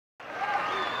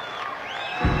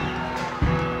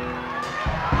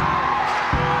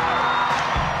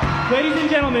Ladies and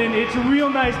gentlemen, it's real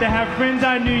nice to have friends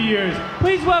on New Year's.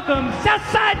 Please welcome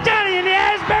Southside Johnny and the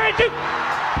Asbury Jukes.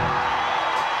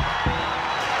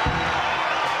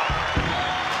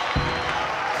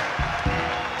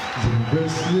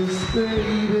 Restless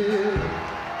baby,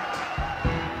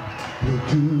 the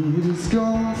good is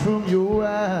gone from your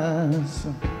eyes.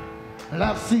 And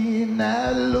I've seen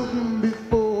that look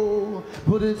before,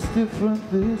 but it's different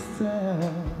this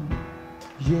time.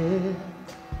 Yeah.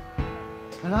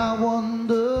 And I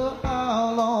wonder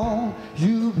how long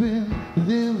you've been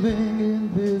living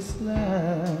in this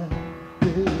life.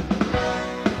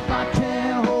 I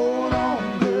can't hold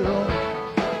on, girl,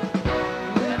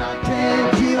 then I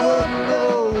can't give up,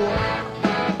 no.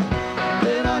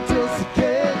 Then I just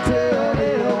can't tell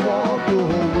me I won't go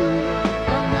away.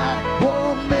 And I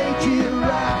won't make it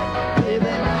right,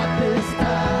 baby, not this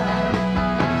time.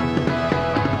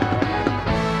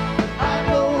 I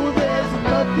know there's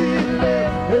nothing left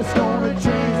that's gonna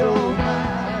change your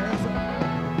minds.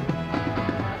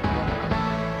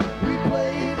 We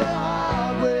play the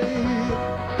hard way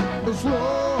as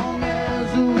long as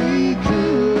we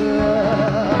could.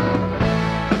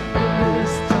 But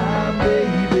this time,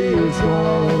 baby, it's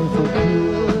all for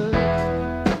good.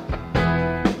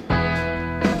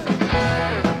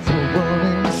 So run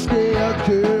and stay,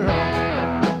 girl.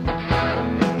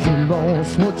 You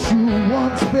lost what you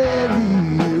once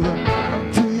believed.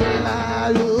 Do you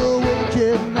lie awake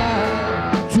at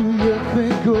night? Do you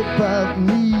think about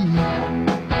me?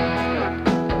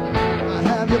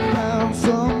 Have you found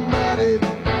somebody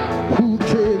who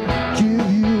can give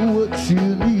you what you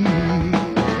need?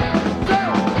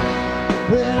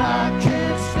 Well, I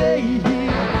can't stay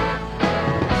here,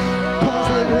 'cause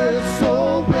it hurts so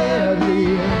badly.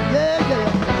 Yeah, yeah.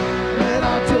 And I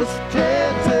just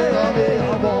can't tell me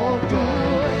I won't go.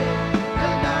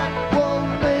 And I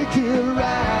won't make it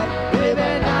right,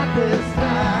 baby, not this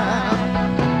time.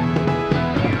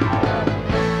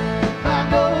 I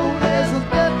know there's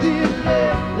nothing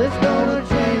left that's gonna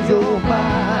change your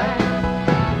mind.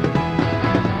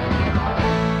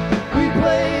 We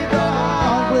play the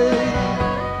hard way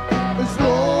as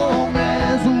long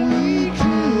as we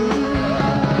could.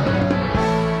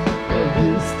 But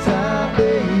this time,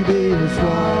 baby, it's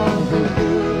wrong for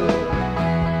good.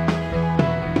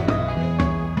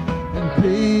 And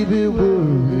baby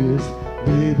worries,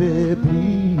 baby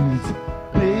please,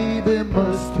 baby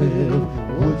must have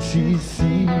what she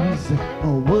sees.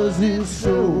 Or was it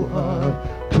so hard?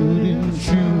 Couldn't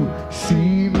you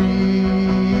see me?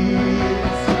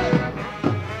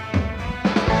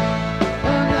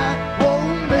 And I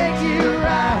won't make it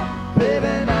right,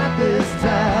 baby, not this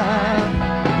time.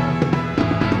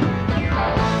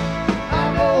 I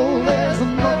know there's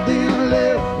nothing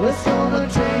left that's gonna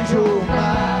change your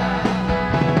mind.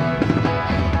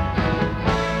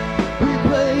 We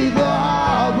play the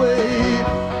hard way,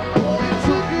 but it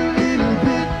took a little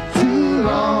bit too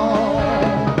long.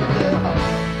 Yeah.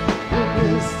 But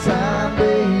this time,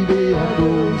 baby, I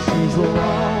know she's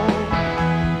wrong.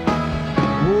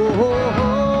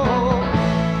 Oh,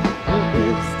 but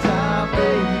this time,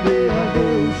 baby, I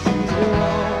know she's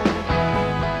wrong.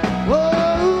 Oh,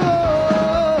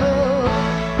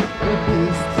 but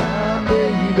this time,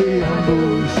 baby, I know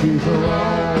she's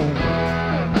wrong.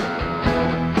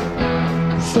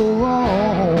 So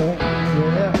wrong,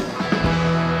 yeah.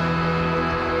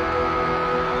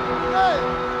 Hey!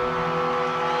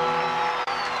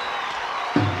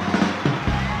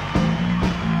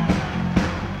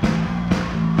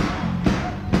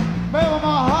 Baby,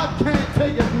 my heart can't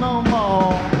take it no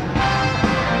more.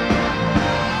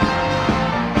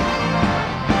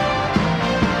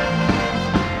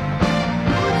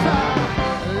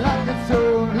 Like a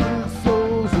soul whose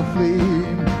soul's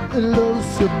aflame and loves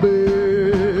to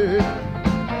burn.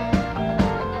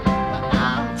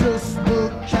 I'm just the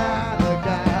kind of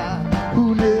guy who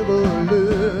never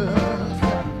learns.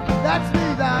 That's me,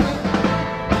 darling.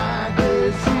 I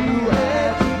guess you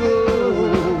had to go.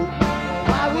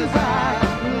 Why was I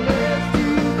left to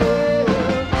go?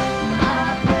 I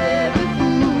played the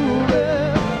fool,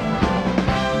 girl.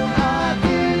 I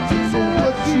did just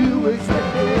what you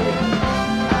expected.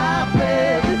 I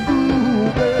played the fool,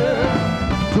 girl.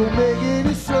 Don't make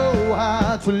it so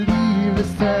hard to leave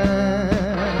this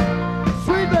time.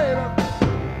 Sweet baby,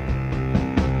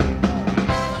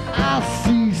 I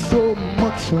see so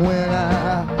much when I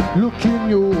look in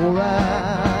your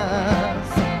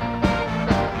eyes.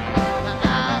 I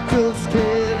just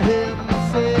can't help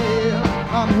myself,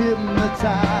 I'm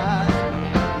hypnotized.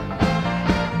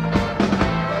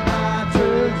 When I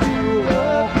turn to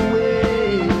walk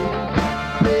away,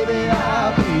 baby,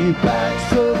 I'll be back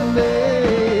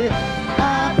someday.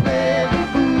 I play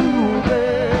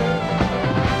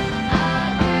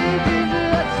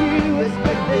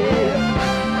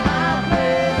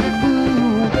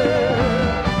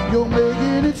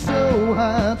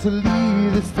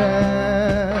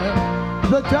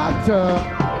understand the doctor.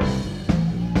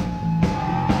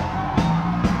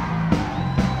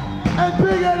 And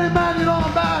Big Eddie Man, you know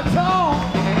I'm baritone.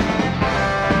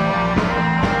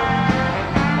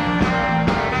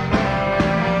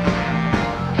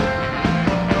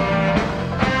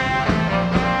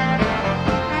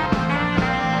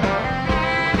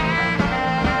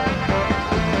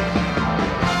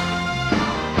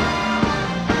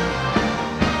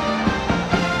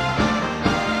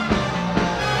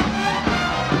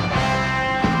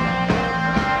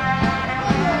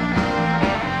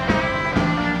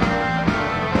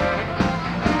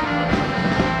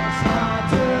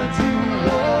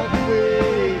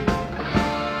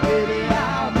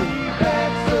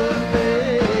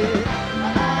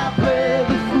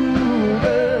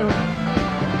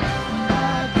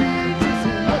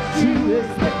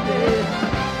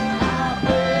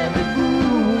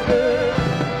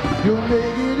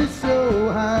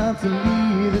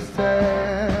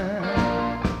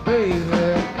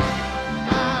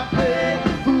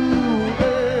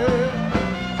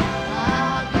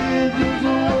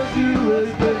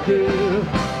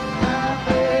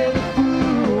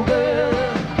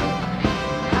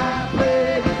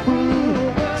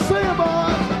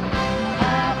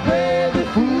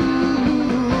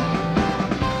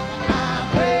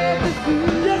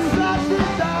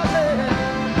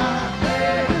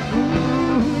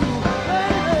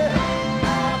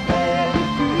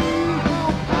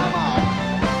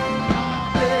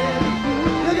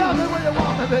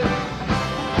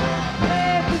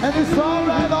 And it's all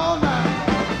right all night.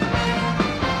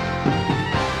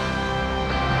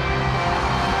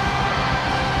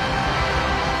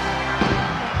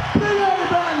 Big Eddie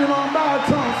Band on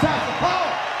baritone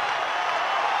saxophone.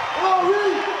 Glory,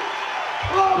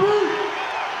 glory,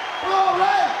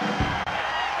 glory.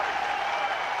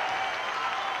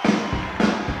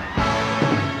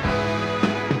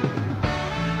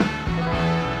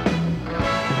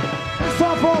 It's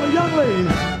time for all the young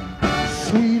ladies.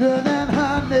 Sweeter than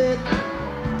honey,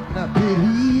 not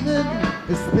believing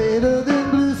it's better than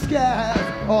blue skies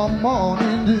or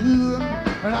morning dew.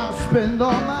 And I'll spend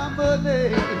all my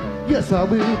money, yes I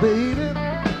will, baby,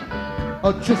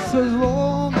 just as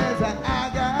long as I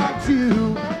got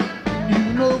you.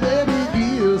 You know that it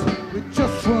is with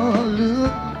just one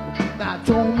look. Now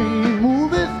don't mean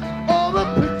movies or a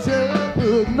picture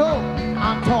book, no,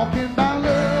 I'm talking about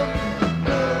love.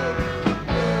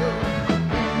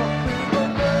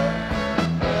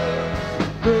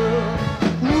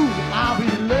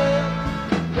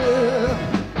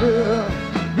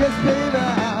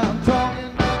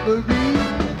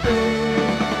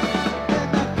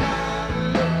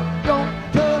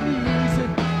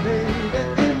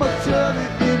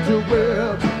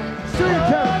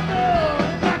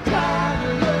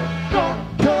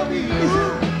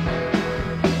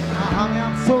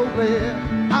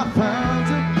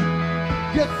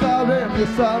 Yes, I am,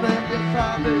 yes, I am.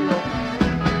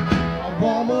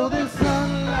 Warmer than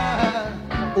sunlight,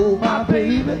 oh my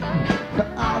baby.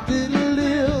 I didn't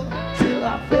live till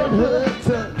I felt her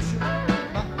touch.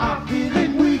 I'm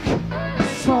feeling weak,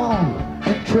 strong,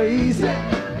 and crazy.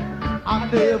 I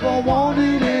never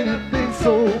wanted anything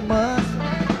so much.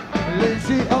 Let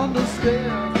she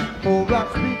understand, or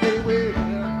rocks me they way.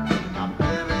 I'm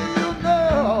baby, you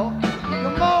know,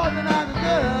 you're more than I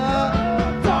deserve.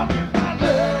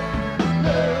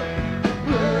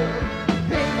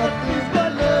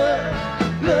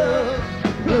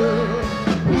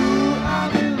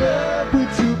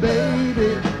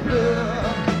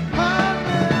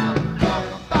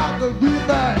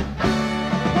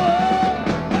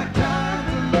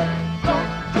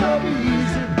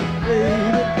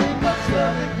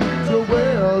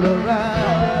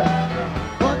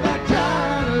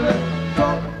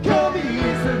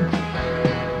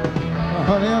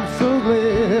 Honey, I'm so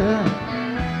glad,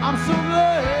 I'm so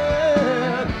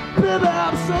glad, baby,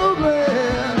 I'm so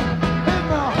glad, in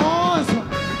my arms.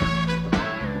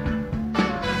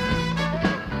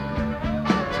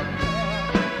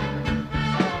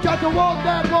 Got to walk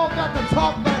that walk, got to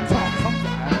talk that talk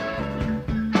sometimes.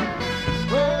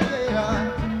 Oh yeah,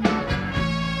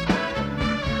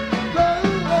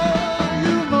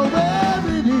 you know where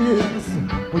it is,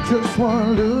 with just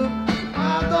one look.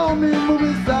 I don't mean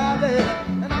movies, darling,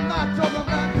 and I'm not talking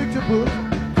about picture books.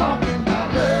 Talking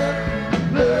about love,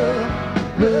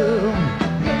 love, love.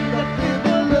 Ain't nothing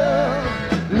but love,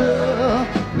 love,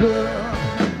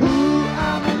 love. Ooh,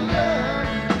 I'm in love,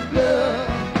 love,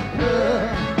 love.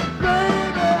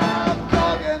 Baby, I'm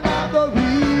talking about the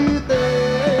real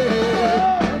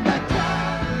thing. That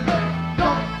kind of love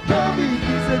don't come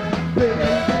easy, baby.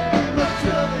 Ain't much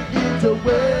of it gives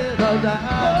away.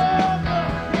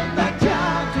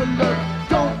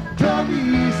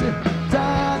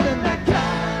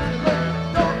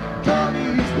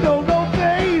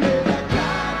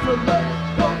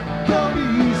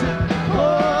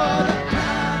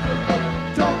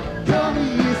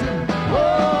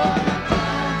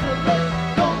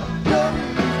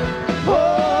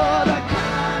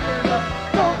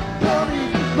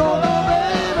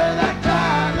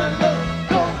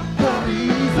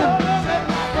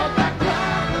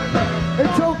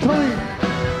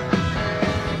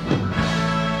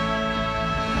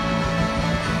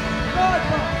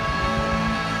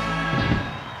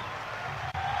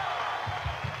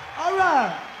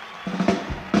 right.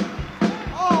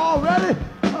 Oh, ready?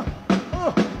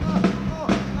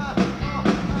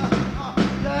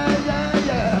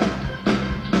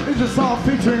 Yeah. It's a song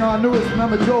featuring our newest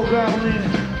member, Joe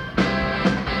Gravelini.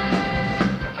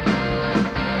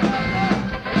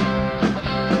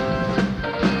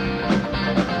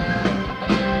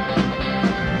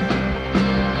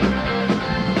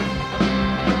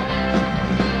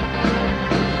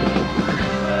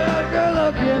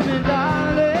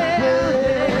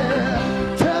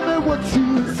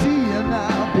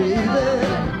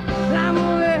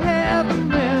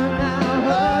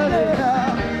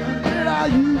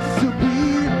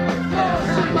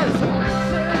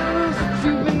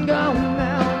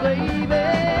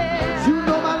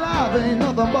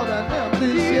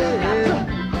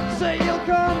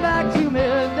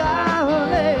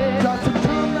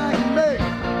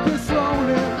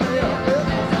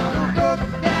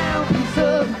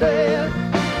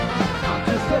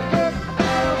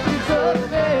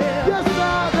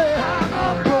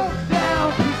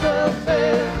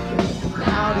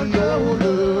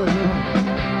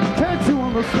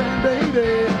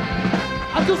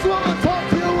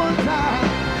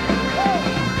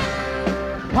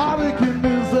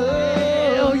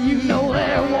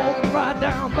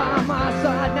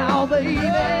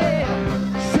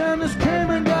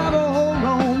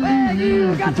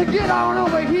 To get on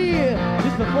over here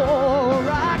just before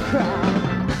I cry.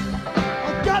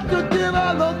 I've got to give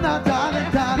our love now,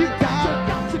 darling, darling, darling.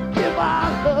 Got to give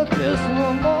our love just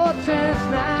one more chance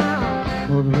now.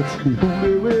 Oh, that's the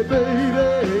only way,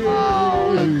 baby.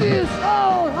 Oh, if this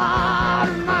old heart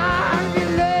of mine can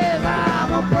live,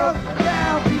 I'm a broke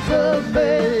down piece of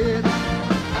lead.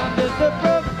 I'm just a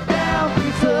broke down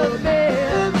piece of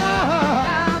lead.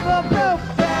 I'm a broke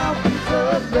down piece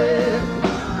of lead.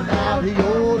 Now the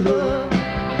old love.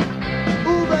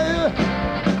 Ooh, baby.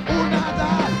 Ooh, now,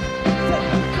 darling.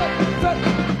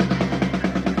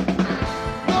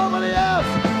 Nobody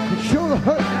else can show the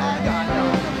hurt I got now.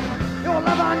 Your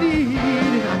love I need,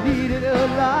 and I need it a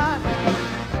lot.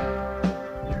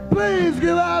 Please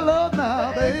give our love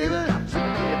now, baby.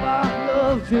 Give our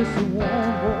love just one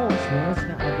more chance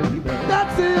now, baby.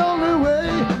 That's the only way.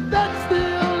 That's the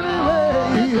only way.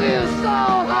 It feels so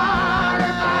hard if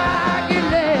I can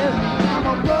live. I'm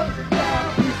a broke down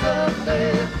piece of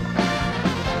lead.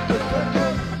 Just a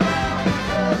broke down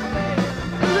piece of lead.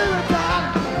 Little time.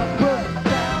 Broke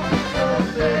down piece of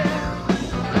lead.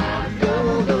 I'm your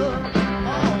love.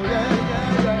 Oh, yeah,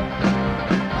 yeah, yeah.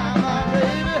 My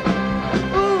baby.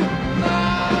 Ooh,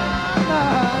 nah,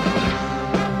 nah.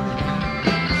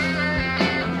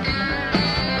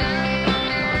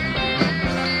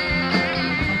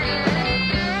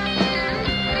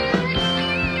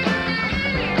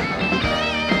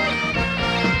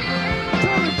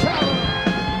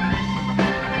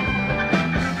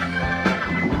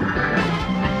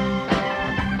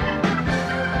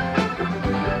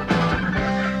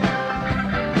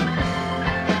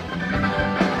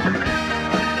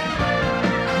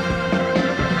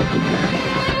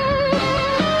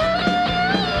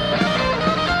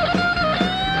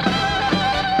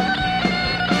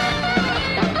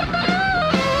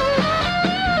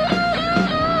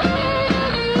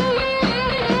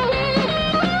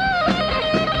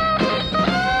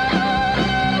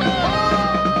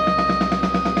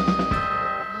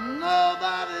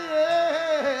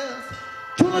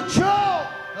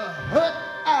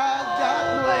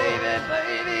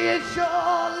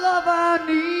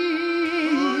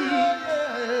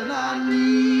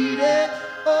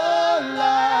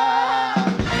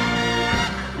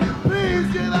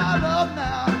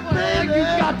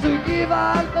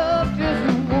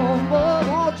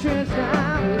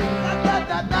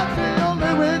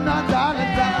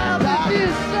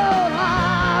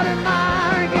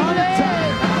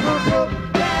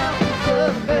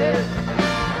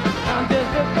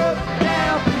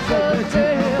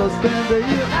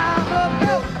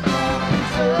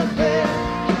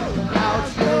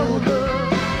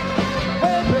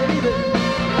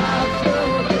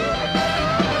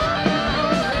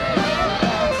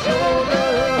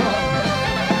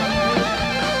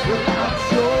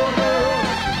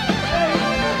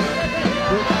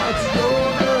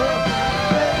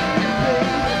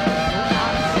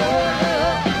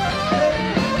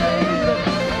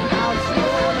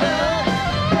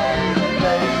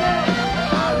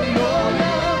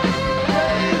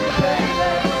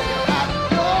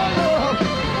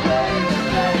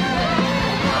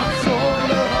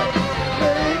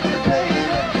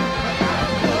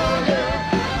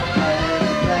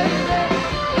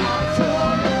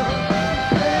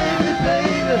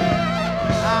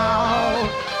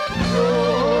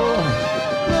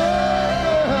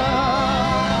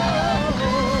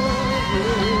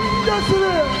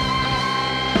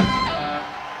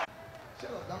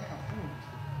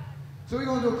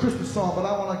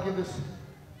 this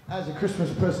as a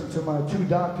Christmas present to my 2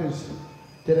 doctors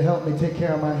that have helped me take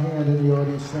care of my hand in the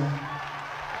audience tonight.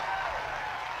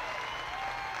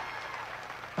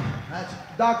 That's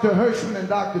Dr. Hirschman and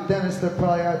Dr. Dennis. They're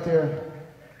probably out there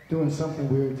doing something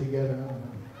weird together. I don't know.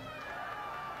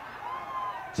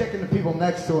 Checking the people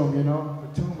next to them, you know,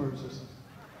 for tumors or something.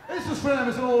 This is for them.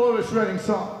 It's an old Otis Redding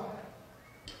song.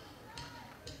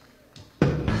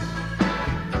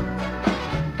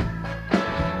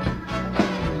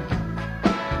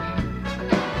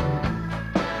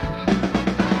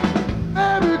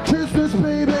 Merry Christmas,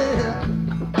 baby.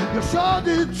 You sure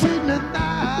did treat me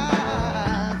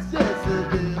nice. Yes, you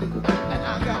did. And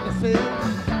I got to say,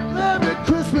 Merry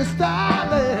Christmas,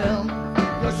 darling.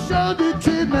 You sure did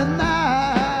treat me nice.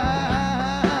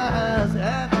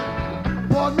 And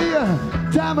bought me a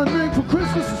diamond ring for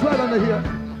Christmas. It's right under here.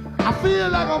 I feel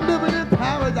like I'm living in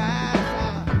paradise.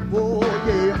 Oh,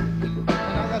 yeah. And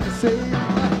I got to say,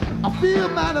 I feel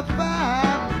mighty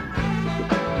fine.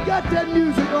 Got that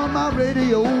music on my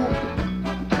radio.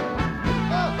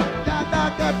 I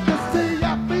got to say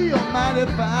I feel mighty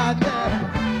fine,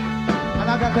 yeah. And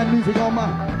I got that music on my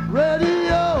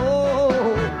radio.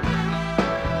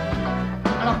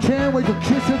 And I can't wait to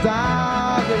kiss you,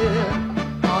 darling,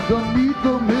 underneath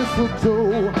the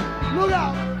mistletoe. Look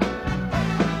out!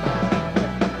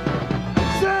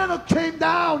 Santa came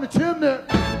down the chimney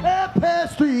at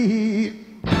past 3.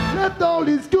 Left all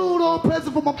these good old presents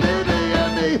for my baby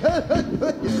and me.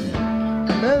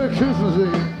 Merry Christmas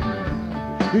Eve.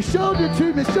 You showed it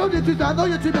to me, showed it to me. I know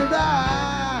you treat me nice.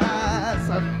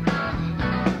 I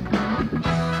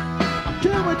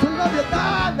can't wait to love you,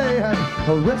 darling,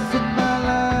 the rest of my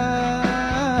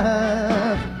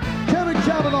life. Can we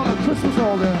count it on a Christmas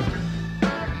order?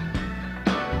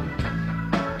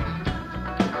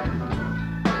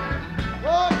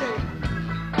 Oh, yeah.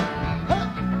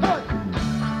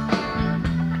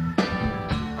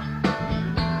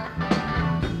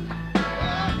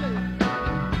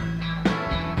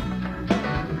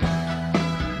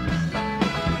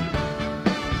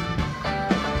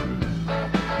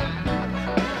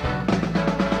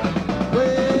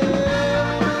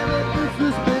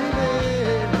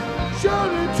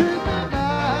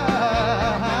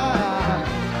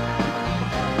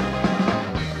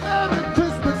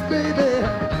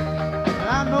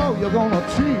 You're gonna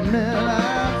treat me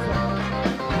nice.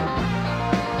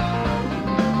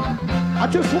 I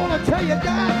just wanna tell you,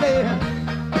 darling,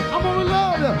 I'm gonna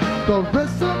love you the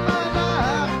rest of my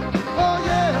life. Oh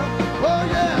yeah,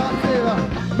 I said,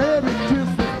 Merry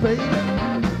Christmas, baby.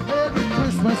 Merry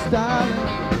Christmas, darling.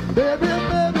 Baby,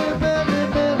 Merry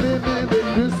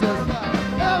Christmas.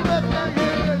 Everything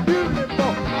is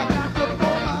beautiful. I got to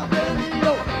for my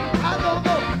radio. I don't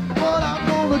know what I'm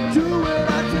gonna do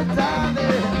without you,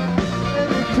 darling.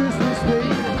 Merry Christmas,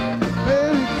 baby.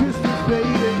 Merry Christmas,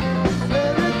 baby.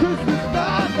 Merry Christmas,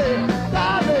 darling,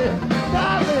 darling,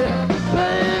 darling.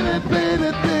 Baby, baby,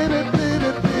 baby,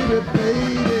 baby, baby,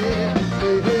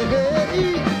 baby.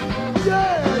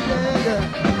 Yeah, yeah, yeah.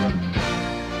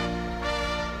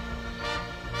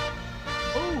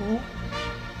 Ooh.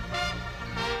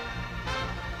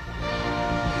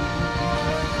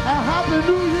 A happy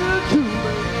New Year to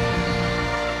me.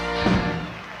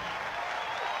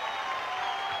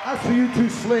 That's for you 2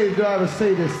 slave drivers,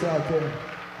 sadists out there.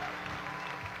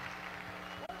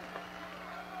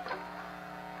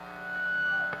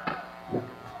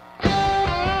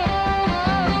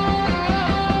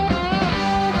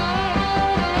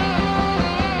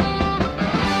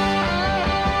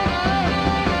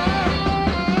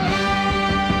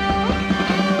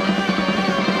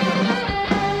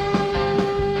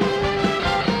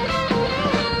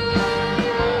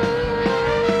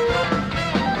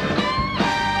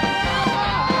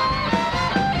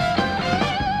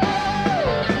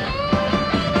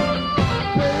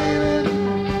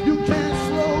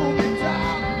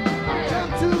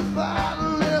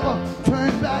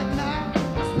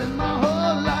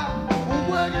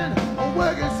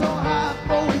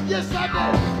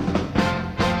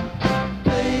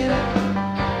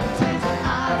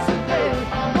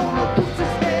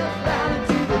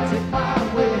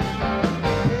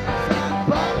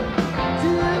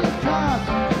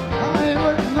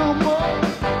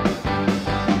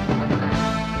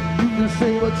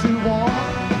 Say what you want,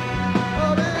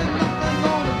 but ain't nothing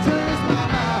gonna change my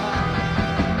mind.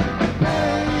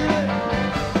 Baby,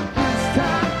 this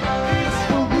time it's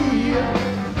for me.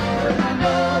 And I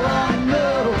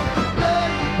know,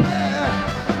 baby,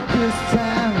 this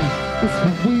time it's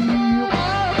for me.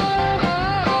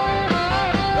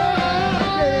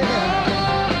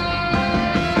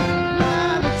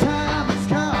 Now the time has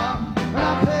come, and I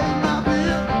pay my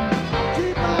bill.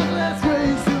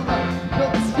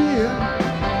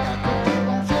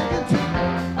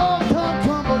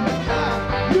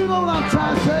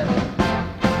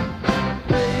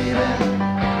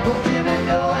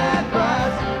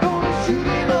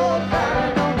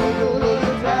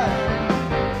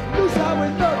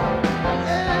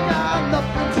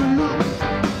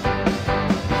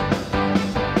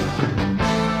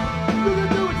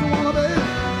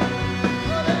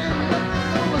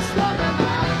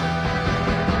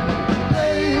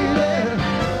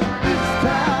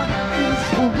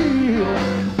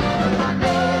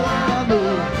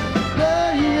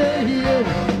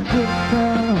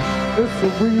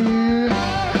 free.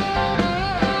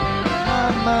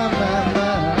 My.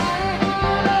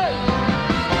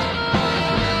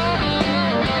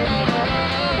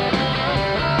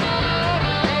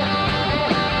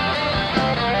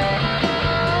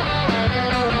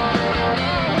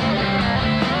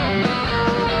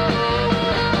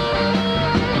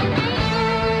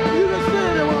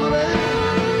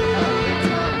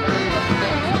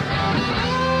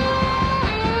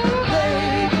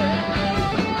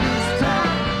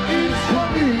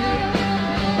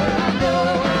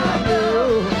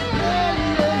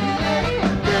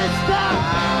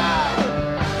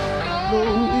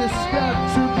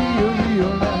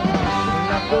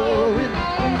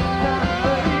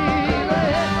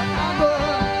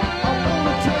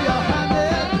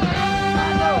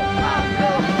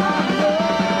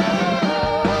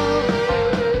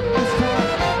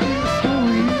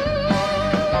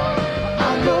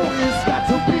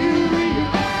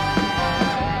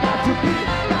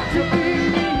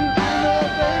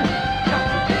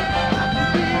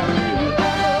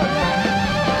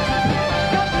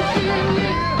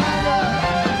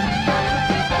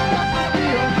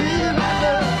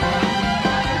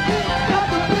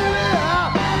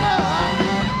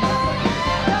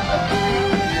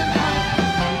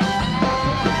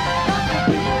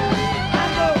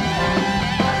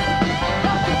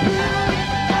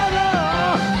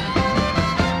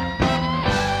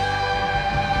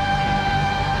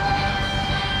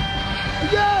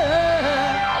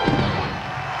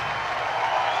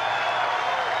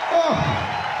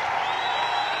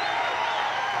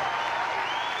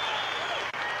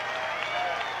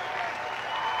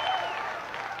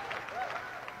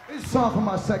 It's a song from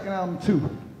my second album too.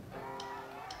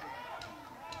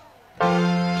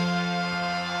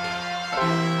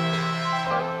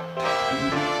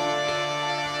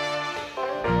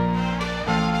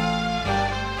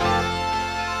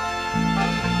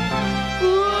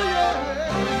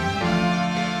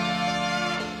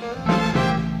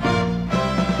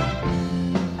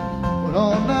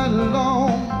 All night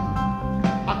long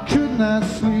I could not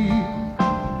sleep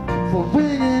for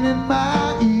ringing in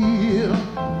my ear.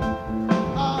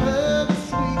 I heard a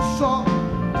sweet soft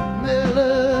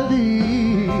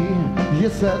melody.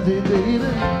 Yes I did,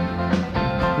 baby.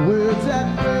 Words at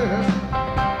first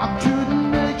I couldn't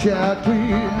make out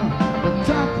clear. The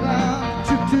top line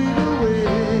took it away.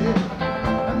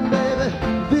 And baby,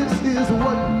 this is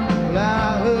what I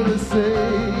heard her say.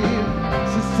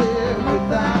 She said,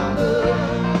 without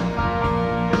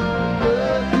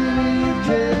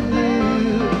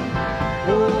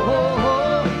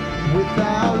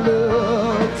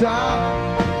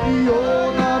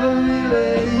you're not a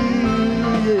relay,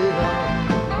 yeah.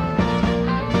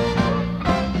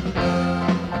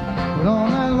 But all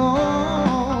night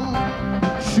long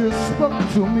she spoke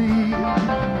to me,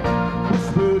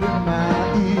 whispered in my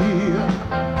ear,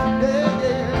 yeah,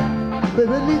 yeah.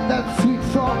 Baby, need that sweet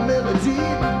soft melody.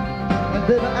 And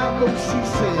baby, I know she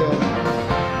said,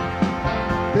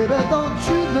 baby, don't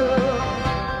you know,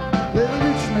 baby,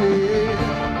 reach me,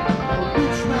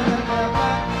 reach me.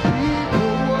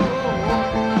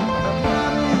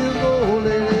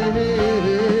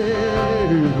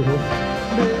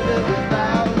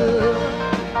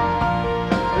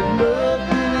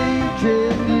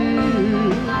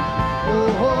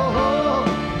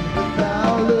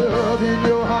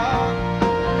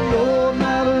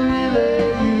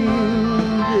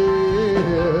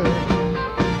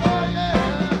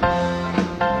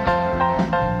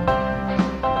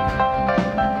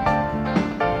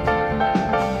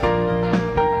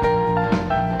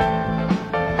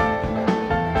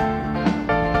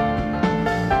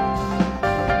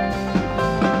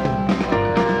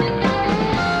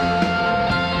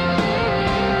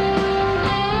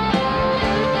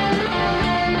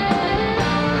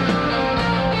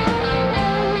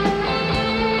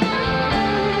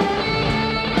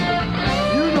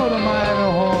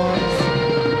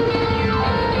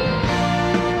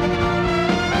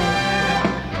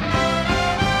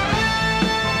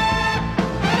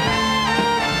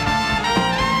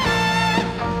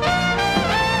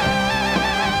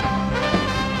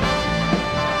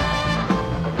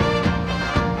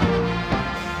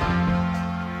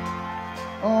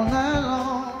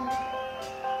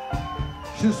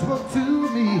 She spoke to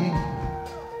me,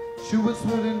 she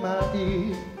whispered in my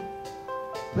ear,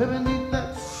 baby, need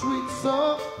that sweet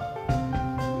soft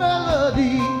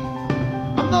melody.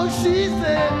 I know she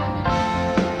said,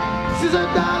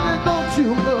 darling, don't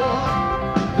you know,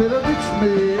 that a rich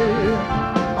man,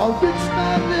 a rich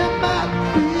man in my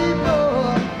people,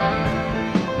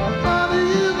 my body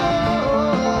is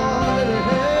all,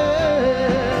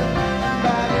 yeah,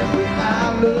 body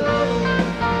without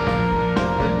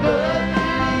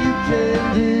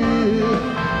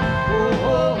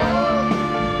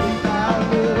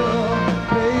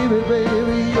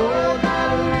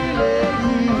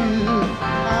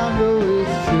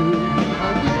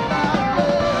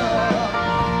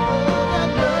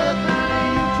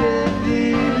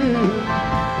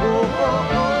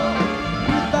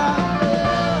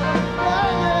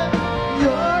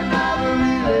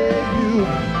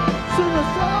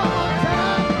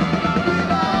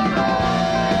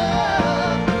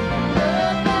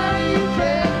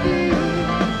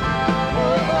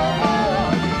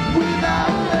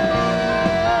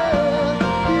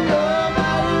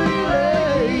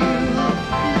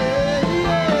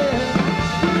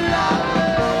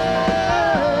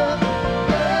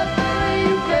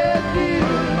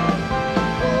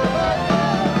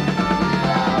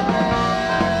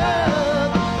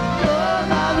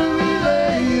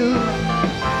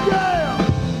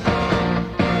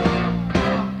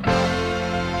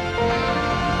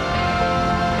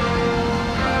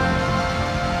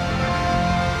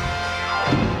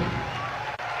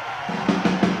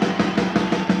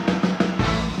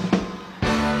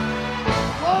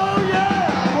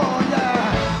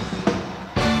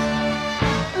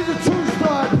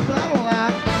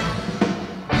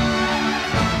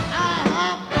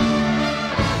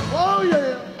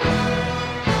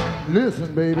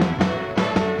baby.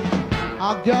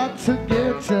 I got to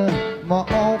get you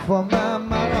off of my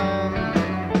mind.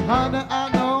 Honey, I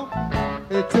know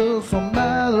it just a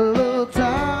matter of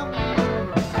time.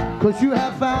 'Cause you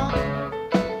have found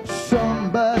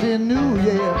somebody new,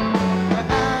 yeah. And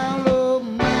I love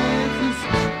Memphis,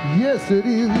 yes it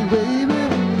is, baby.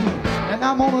 And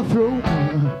I'm gonna throw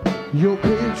your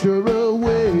picture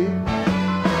away.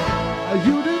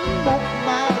 You didn't want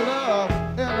my love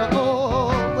in a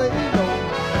old way, no.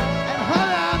 And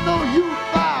honey, I know you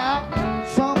found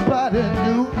somebody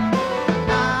new.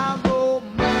 I'm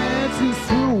romantic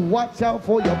too. Watch out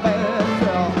for your bad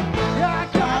self. Yeah, I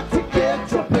got to get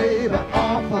your baby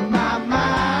off of my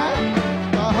mind.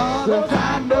 'Cause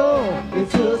I know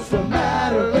it's just a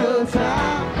matter of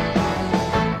time.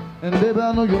 And baby, I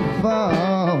know you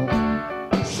found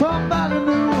somebody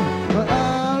new. But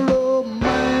I'm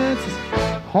romantic.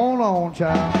 Hold on,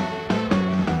 child.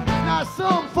 Now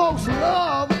some folks'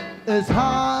 love is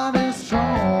hard and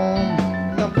strong.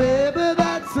 Now, baby,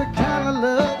 that's the kind of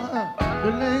love that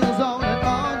lingers on and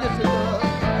on, yes it does.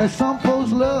 And some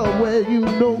folks' love where you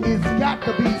know it's got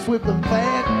to be swift and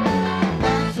fast.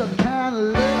 That's the kind of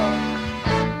love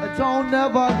that don't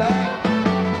never last.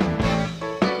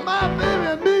 My baby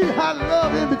and me had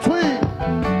love in between.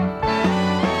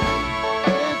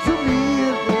 And to me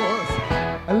it was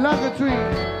like a dream.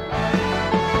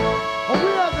 We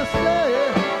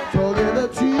understand together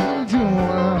till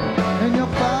June. And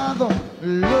your father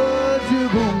loved you,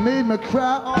 who made me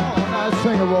cry all night.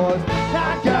 Sing a voice.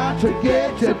 I got to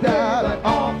get you darling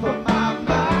off of my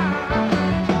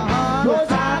mind.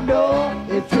 'Cause I know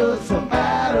it's just a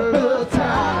matter of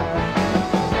time.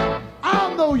 I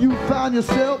know you found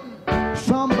yourself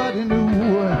somebody new.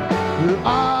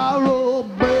 Our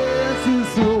romance is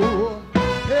so.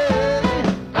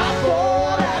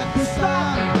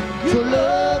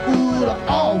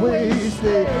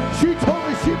 She told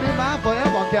me she'd be mine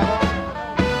forever, gal.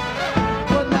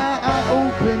 But now I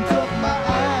opened up my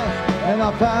eyes and I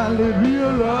finally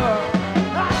realized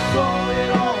I saw it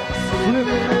all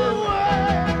slipping away.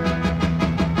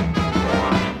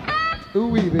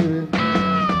 Ooh-wee, baby.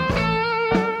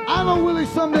 I know Willie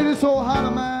someday this old heart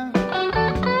of mine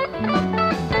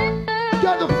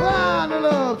got to find the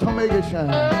love to make it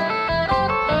shine.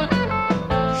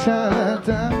 Shine that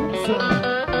time, so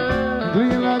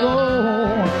gleam like gold.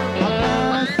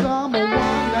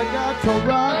 To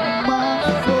rock my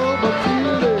soul, but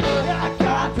I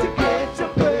got to get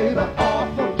your baby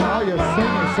off of my. Oh, you're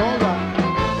singing so right.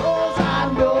 'Cause I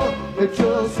know it's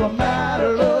just a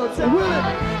matter of time. Really?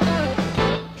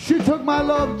 She took my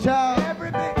love, child.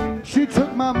 Everything. She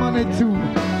took my money too.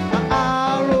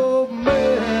 Our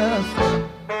romance.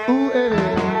 Ooh, Eddie.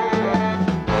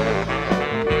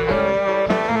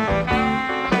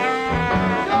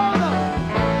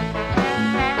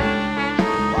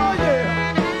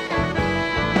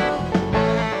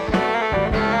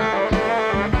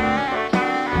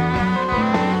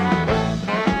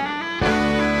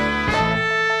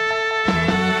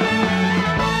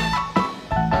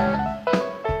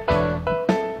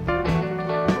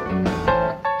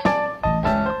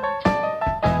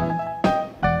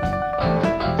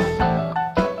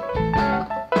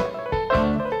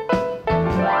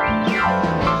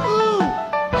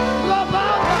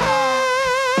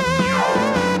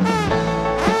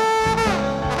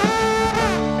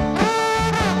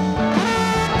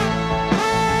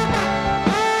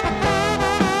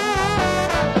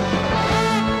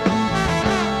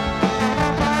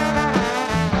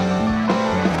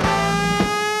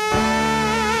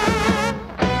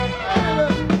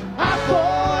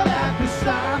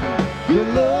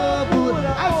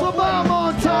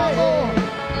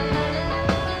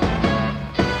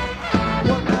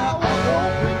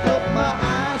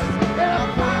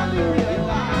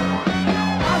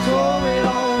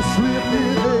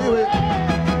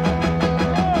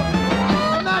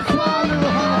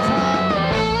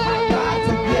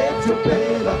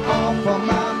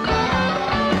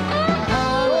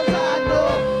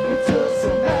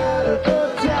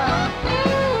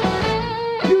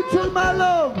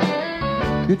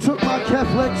 You took my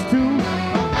Catholics to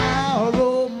our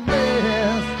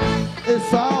romance.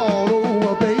 It's all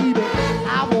over, baby.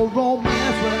 Our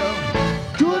romance, well,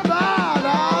 goodbye,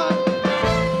 darling.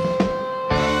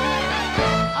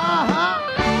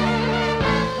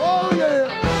 Oh, yeah.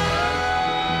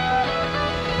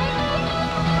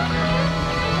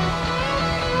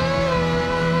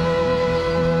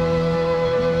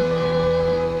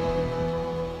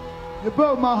 You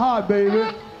broke my heart, baby.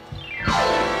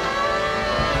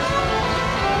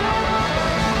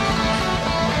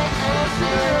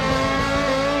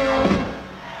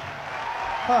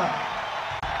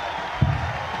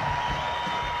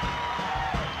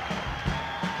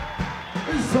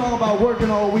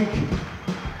 all week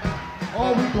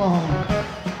long.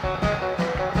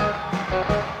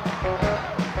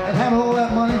 And having all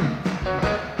that money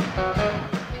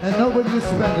and nobody to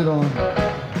spend it on.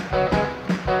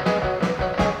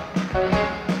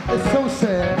 It's so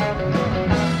sad.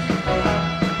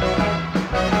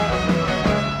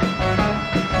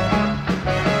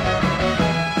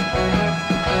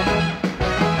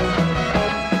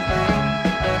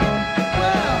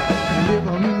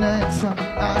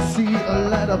 I see a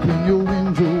light up in your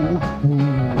window.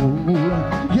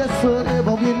 Ooh, yes, sir,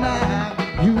 every night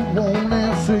you won't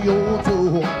answer your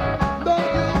door. Don't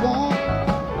you want?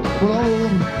 Well,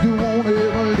 you won't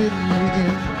ever let me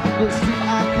in. But see,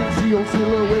 I can see your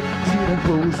silhouette sitting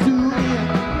close to me.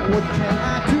 What can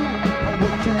I do?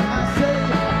 What can I say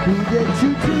to get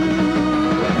you to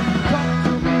talk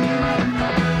to me?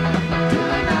 Till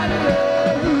the night is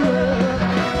over.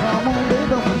 Come on,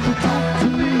 baby, won't you talk to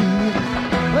me?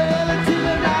 Well, until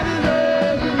the night is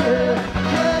over.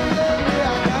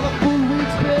 Yeah, I got a full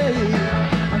week's pay.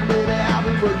 And baby, I've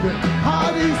been working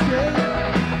hard these days.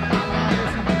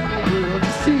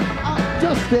 See, I'm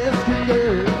just asking,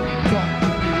 girl, talk to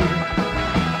me.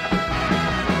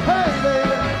 Hey,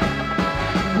 baby.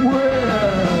 Well,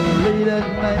 late at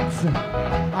night,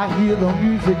 I hear the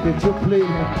music that you're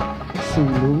playing so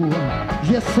low.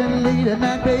 Yes, and late at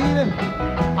night, baby,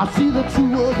 I see the two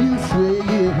of you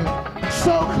swaying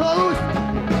so close.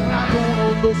 I don't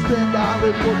understand,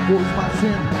 darling, what was my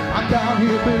sin? I'm down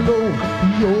here below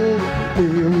your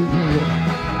area.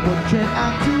 What can I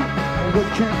do? What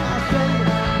can I say?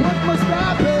 What must I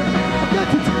pay? I got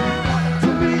to talk to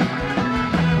me.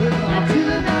 Well, I'm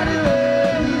feeling out of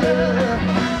here.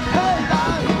 Hey,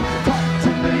 darling, talk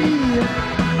to me.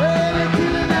 Well, I'm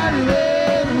feeling out of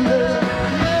here.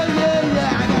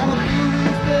 Yeah, I got a few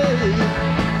weeks day.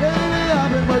 Baby, I've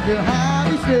been working hard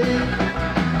these days.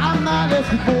 I'm not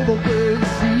asking for the world to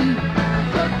see.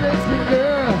 Just asking,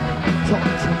 girl, talk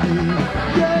to me.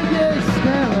 Yeah,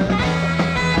 Stanley.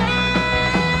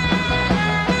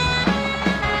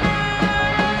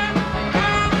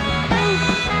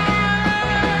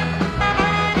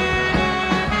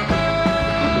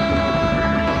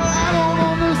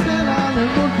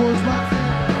 Was my sin.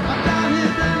 I'm down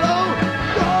here below,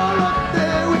 you're up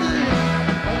there with me.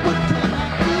 What can I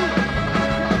do? What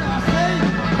can I say?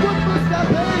 What must I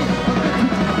pay?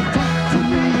 Talk to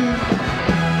me.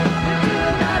 Until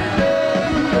the night is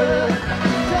over.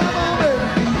 Come on,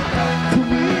 baby, talk to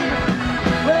me.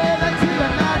 Well, until the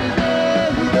night is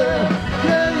over.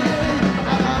 Yeah,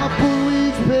 I got a full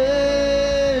week's pay.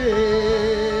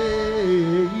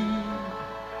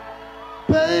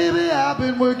 Baby, I've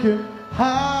been working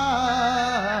hard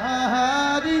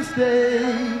these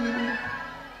days,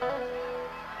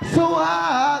 so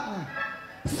hard,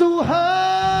 so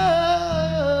hard.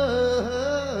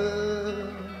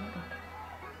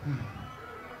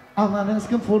 I'm not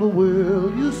asking for the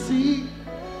world, you see.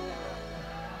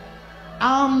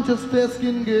 I'm just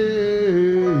asking,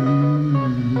 girl.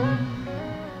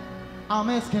 I'm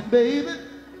asking, baby.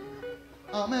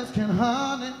 I'm asking,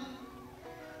 honey.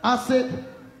 I said,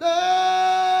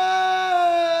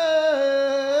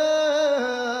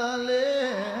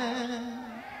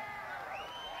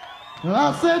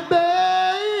 I said, baby,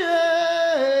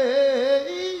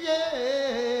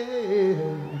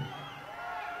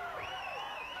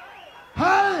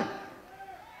 honey,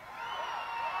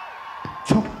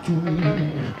 talk to me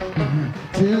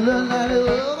till the night is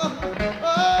over.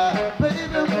 Oh, baby,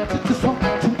 won't you just talk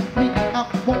to me? I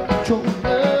want your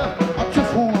love. I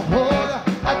just want to hug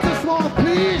you. I just want to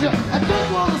please you. I just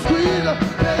want to squeeze you,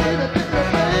 baby,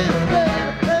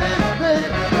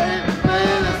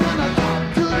 listen, I talk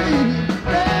to me.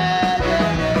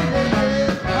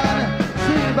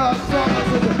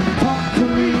 Talk to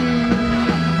me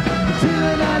till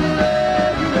the night is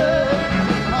over.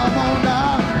 Come on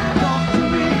now, talk to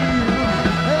me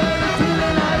till the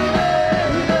night is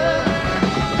over.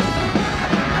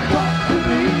 Talk to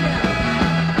me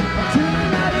till the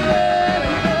night is over.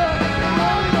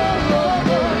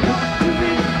 Talk to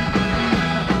me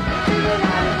till the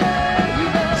night is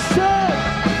over. Sure.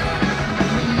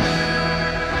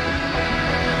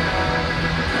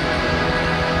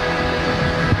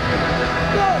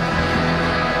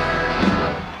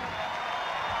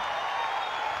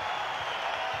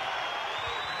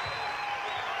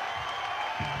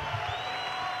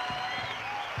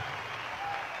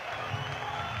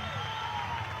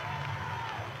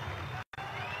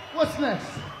 What's next?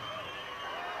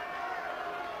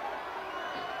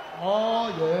 Oh,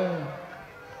 yeah.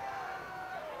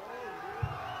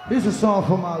 Here's a song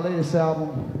from my latest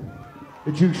album,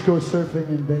 The Jukes Go Surfing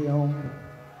in Bayonne.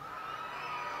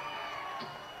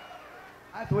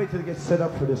 have to wait till it gets set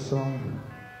up for this song.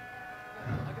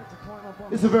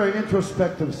 It's a very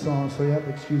introspective song, so you have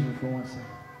to excuse me for one second.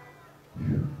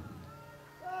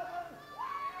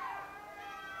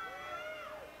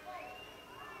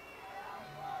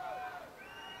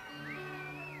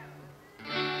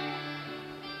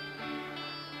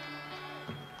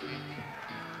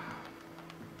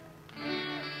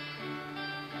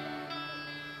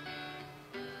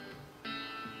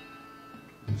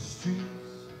 The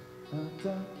streets are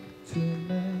dark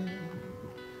tonight.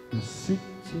 The city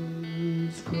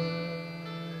is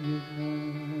quiet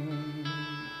now.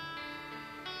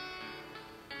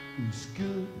 It's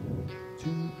good to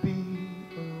be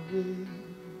away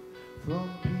from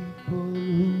people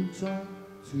who talk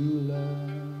too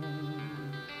loud.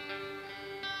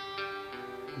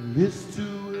 It's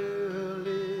too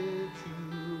early to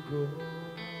go.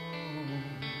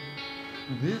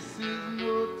 This is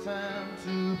no time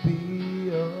to be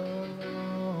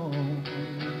alone.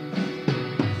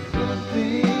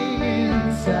 Something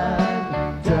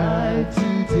inside died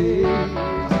today.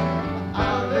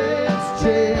 Our last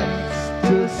chance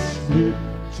just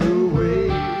slipped away.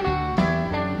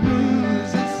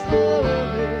 Lose it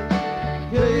slowly,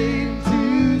 came to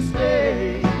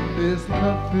stay. There's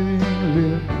nothing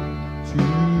left to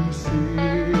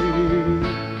say,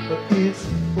 but it's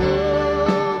over.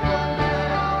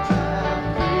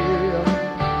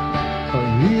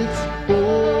 It's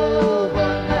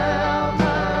over now,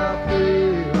 my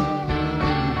friend.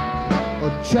 A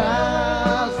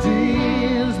child's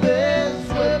tears been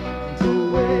swept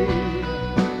away.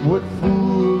 What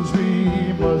fools we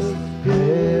must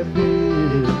have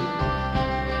been.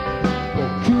 For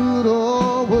good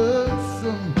or worse,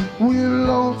 we're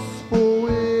lost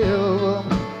forever.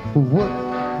 What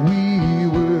we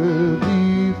were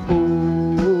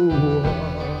before,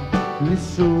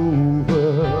 it's over.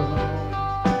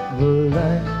 The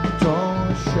light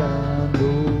don't shine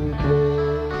no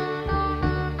more.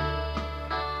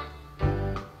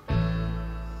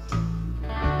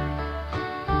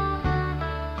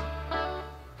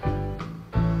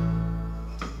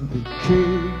 They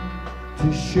came to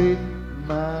shake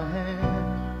my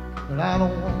hand, but I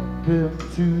don't want them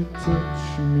to touch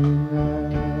me now.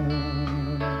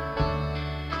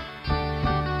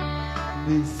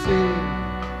 They say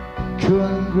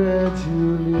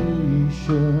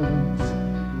congratulations,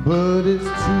 but it's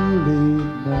too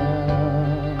late now.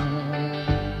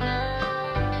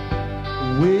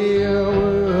 Where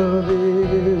were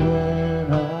they when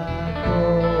I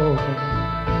called?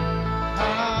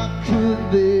 How could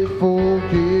they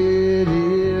forget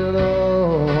it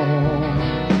all?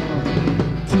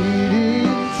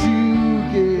 Didn't you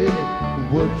get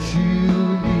what you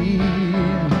need?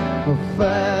 A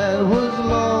fight was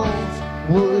lost,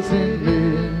 wasn't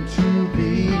meant to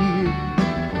be.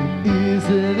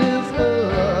 Isn't it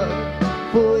hard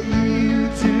for you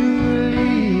to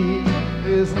leave?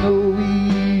 There's no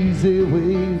easy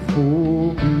way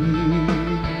for me,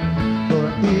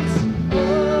 but it's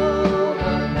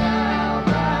over now,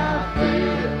 my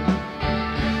friend.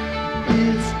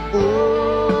 It's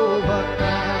over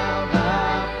now,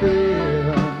 my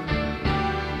friend.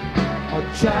 A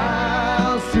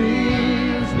child's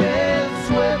dreams been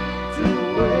swept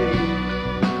away.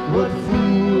 What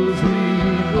fools we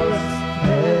must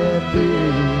have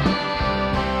been.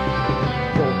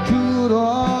 For good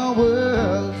or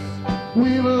worse,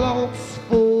 we've lost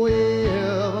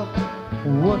forever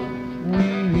what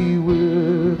we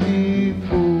were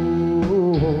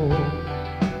before.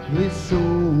 It's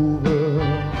over.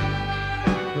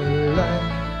 The light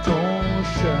don't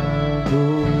shine no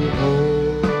more.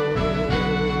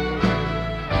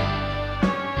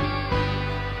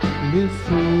 It's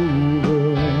over.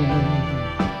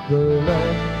 The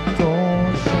light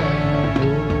don't shine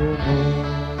no more.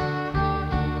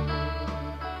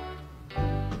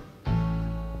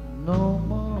 No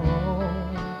more.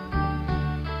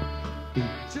 It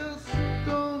just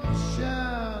don't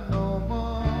shine no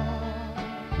more.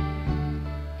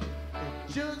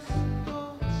 It just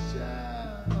don't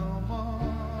shine no more.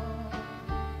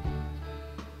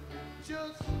 It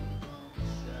just don't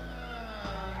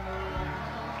shine no more.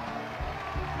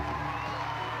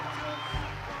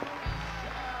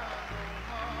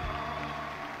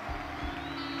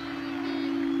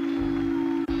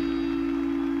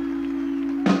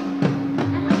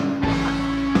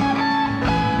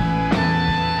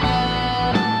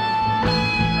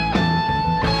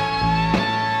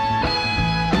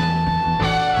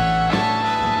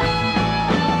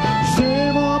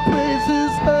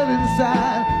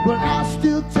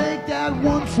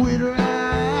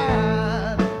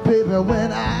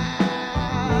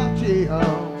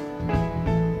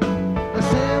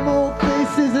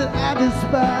 faces that I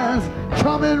despise,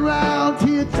 coming round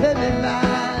here telling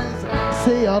lies,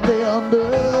 say they understand.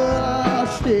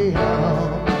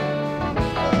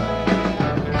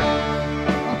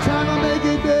 I'm trying to make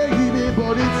it, baby,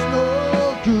 but it's no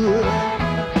good.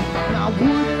 And I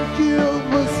wouldn't give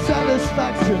her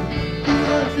satisfaction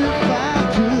even if I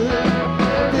could.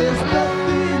 There's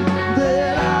nothing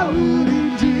that I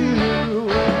wouldn't do.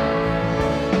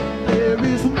 There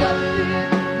is nothing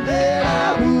that I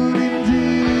wouldn't do.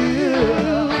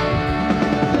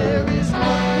 There is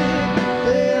nothing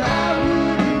that I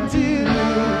wouldn't do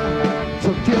to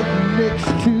get next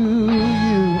to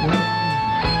you.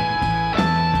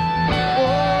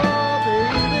 Oh,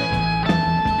 baby.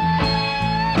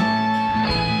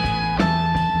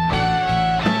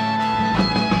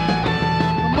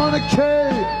 The money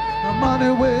came, the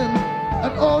money went,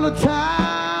 and all the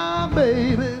time,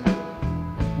 baby,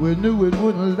 we knew it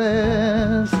wouldn't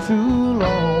last too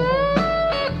long.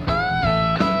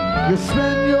 You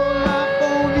spend your life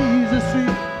on easy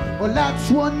street. Well, that's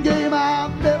one game I'll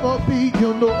never beat.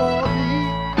 You know me,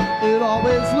 it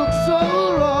always looks so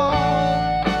wrong,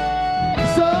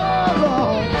 so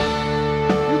wrong.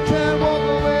 You can't walk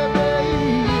away,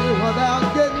 baby, without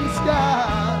getting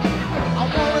scarred. I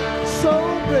want it so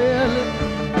badly,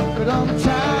 but I'm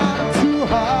trying too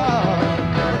hard.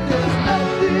 But there's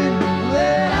nothing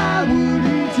that I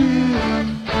wouldn't do.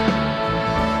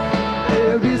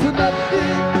 There is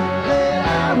nothing that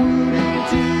I wouldn't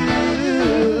do.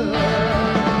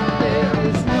 There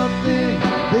is nothing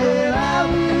that I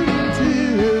wouldn't do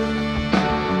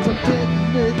to get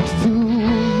next to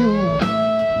you.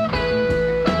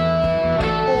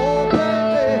 Oh,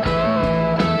 baby.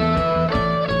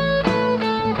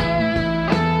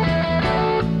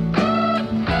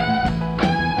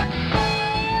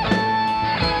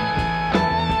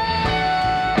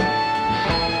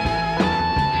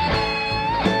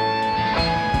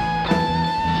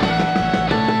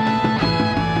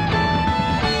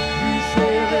 You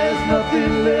say there's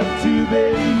nothing left to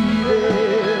baby.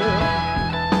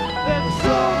 That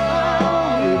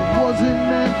somehow it wasn't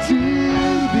meant to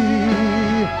be.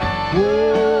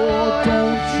 Oh,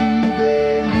 don't you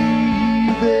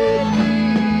believe it?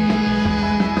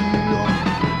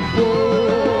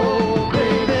 Oh,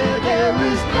 baby, there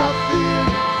is nothing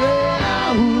that I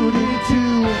wouldn't do.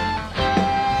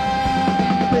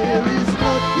 There is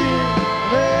nothing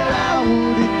that I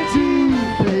wouldn't do,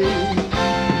 baby.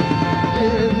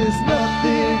 There is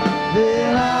nothing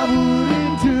that I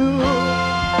wouldn't do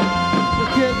to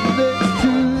get next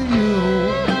to you.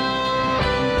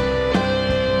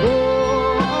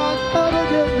 Oh, I gotta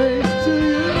get next to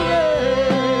you, yeah.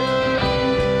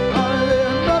 Oh,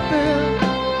 there's nothing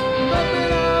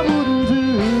I wouldn't do.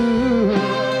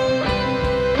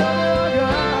 I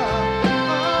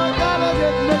gotta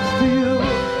get next to you.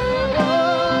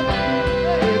 Oh,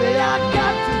 baby, I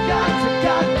got to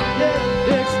get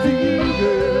next to you,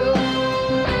 girl.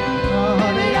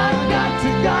 Honey, I got to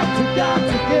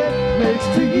get next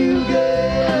to you,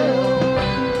 girl.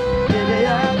 Baby, I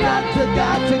got to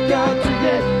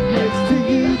get next to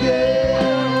you, girl.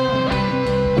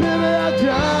 Baby,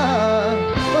 I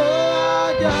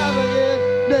gotta get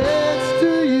next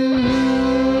to you.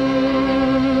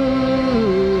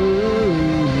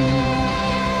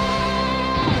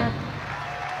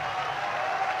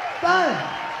 Bang!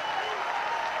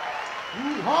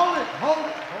 Ooh, hold it.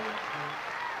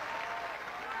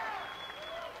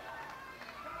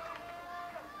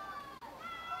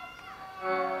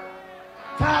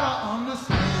 Try to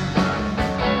understand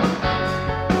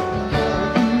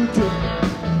what you do.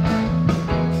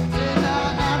 Say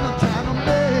now I'm the kind of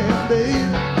man, baby,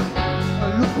 I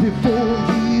look before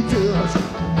he does.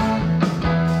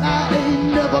 I ain't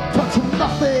never touched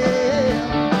nothing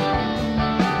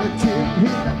that didn't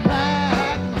hit the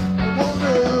back. Oh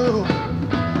no,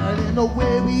 that ain't the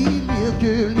way we live,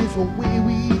 girl, it's the way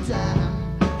we die.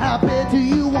 How bad do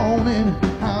you want it?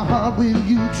 How hard will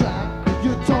you try?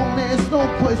 You don't ask no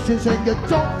questions and you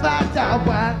don't find out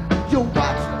why. You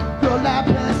watch your life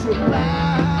pass you by.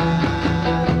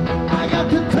 I got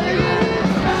to take it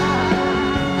inside.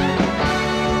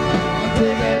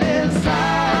 Take it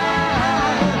inside.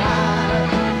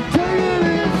 Take it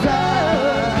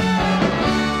inside.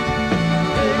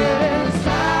 Take it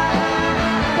inside.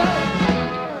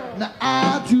 Now I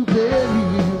do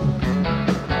believe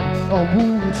a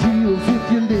wound heals if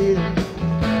you live.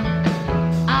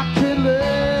 I can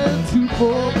learn to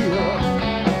forgive,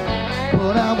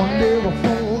 but I will never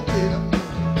forget.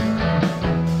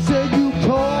 Say you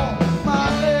call my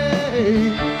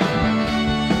name,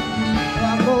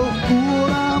 I go fool,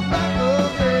 I'm back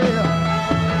again.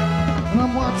 And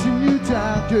I'm watching you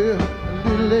die, girl,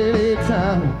 a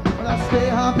mind. But I stay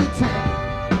on pretend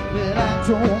that I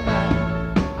don't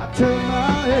mind. I turn my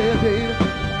head, baby.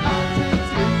 I can't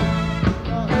take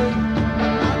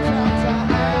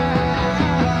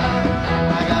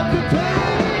I got to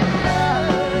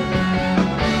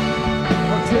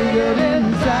take it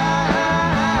inside.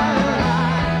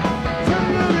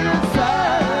 Take it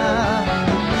inside.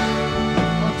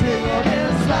 Take it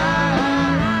inside.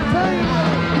 Take it.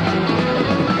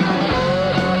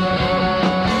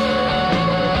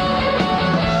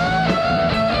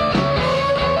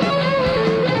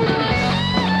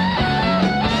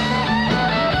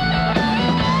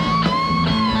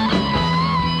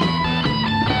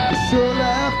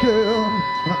 Girl,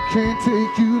 I can't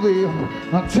take you there.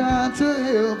 I'm trying to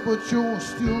help, but you're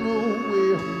still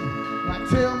nowhere. I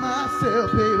tell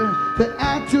myself, baby, that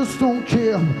I just don't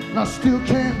care. I still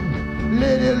can't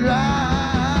let it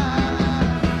ride.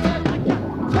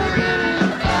 Take it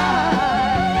inside.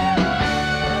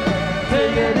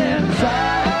 Take it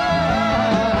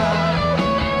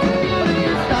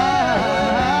inside.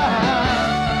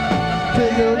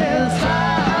 Take it inside. Take it inside.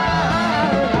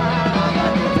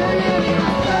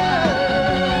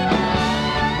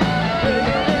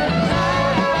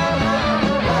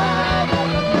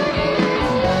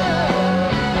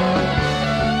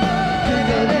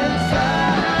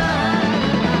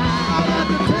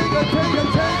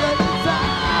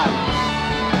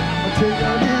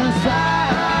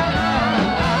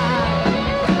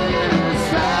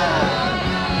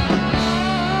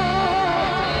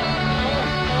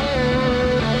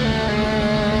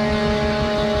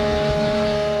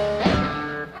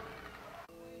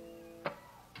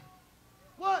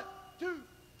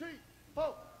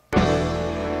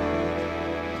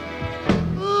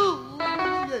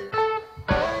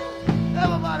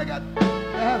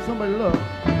 Somebody love.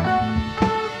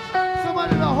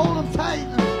 Somebody to hold them tight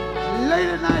late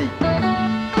at night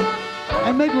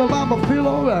and make La Bamba feel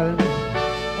alright.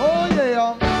 Oh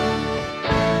yeah.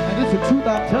 And it's the truth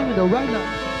I'm telling you right now.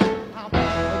 I'm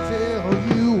gonna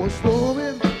tell you a story.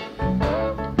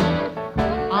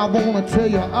 I wanna tell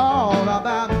you all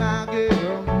about my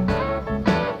girl.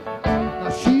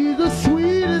 Now she's the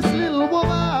sweetest little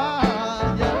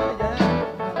woman,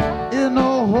 in the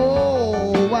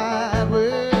whole wide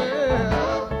world.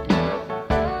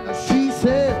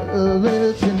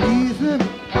 That she needs me,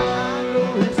 I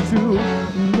know it's true.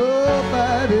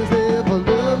 Nobody's ever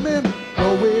loved me the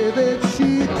way that she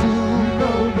do. You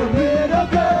know the little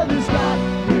girl has got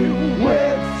me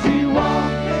where she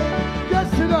wants me. Yes,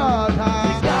 she does.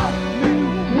 She's got me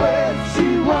where she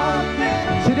wants me.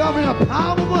 She got me in the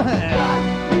palm of her hand. Got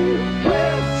me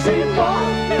where she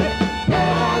wants me. And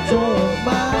I don't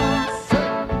mind,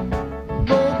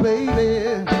 no baby,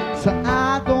 so I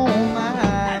don't mind.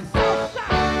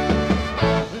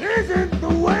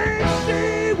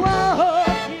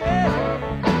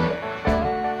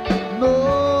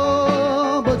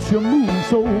 You move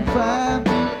so fine.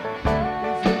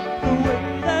 Is it the way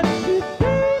that she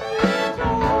feels?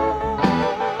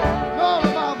 No,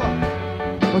 mama,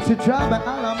 but she drive me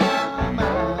out of my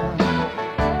mind.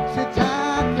 She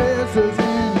tied dresses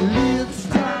in lips,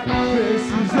 tied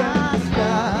dresses and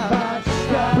style.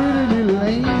 Pretty little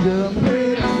angel,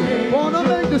 wanna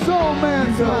make this old man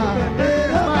smile.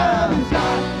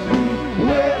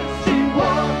 Where she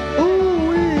wants, ooh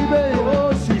wee baby,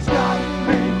 oh she's got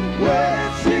me where.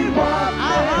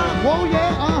 Oh yeah,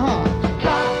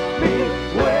 got me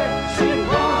where she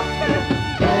wants me,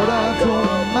 but I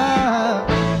don't mind.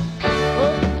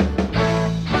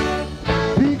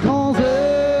 Because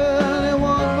early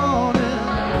one morning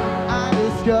I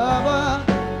discovered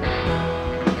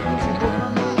she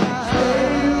opened my eyes. Hey,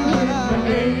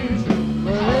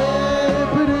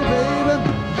 pretty baby,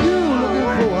 you looking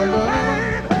for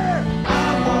love. I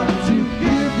want to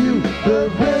give you the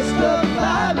rest of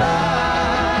my life.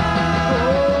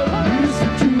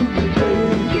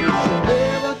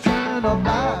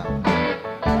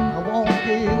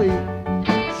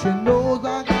 She knows I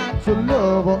got to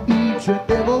love her each and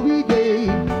every day.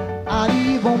 I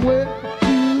even went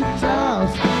to town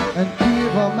and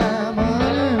give her my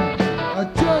money,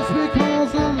 just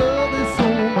because her love is so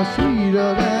much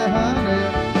sweeter than honey.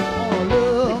 Oh,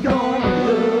 love, gonna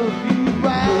love you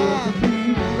right.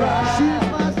 She's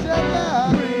my shelter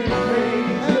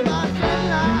and my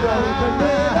shelter. The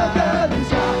little girl is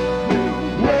got me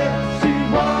where she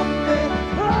wants me.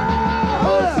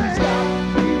 Oh, she's got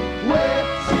me where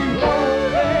she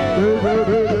wants me.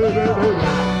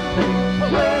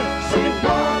 Where she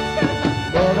wants me,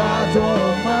 but I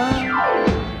don't mind,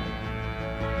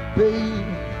 babe,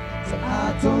 so I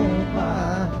don't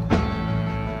mind.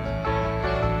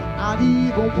 I Not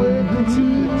even waiting to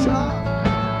talk.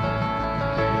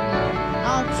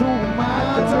 I told my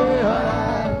dad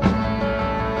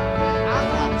I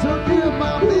got to give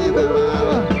my baby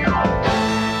mama.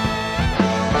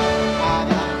 I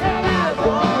got to give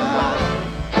her.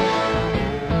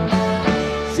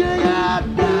 She got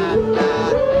that.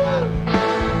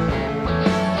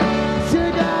 She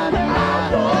got that.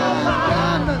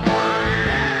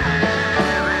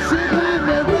 She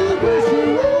got me right where she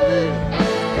want me.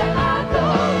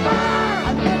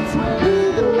 And that's what we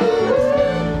do.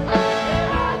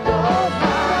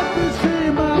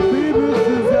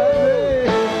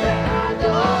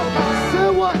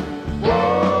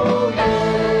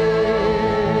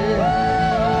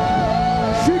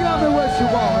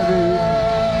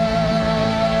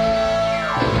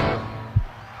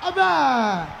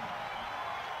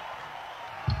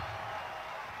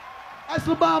 That's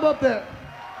the bomb up there.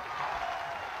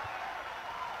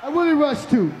 I really rushed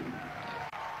too.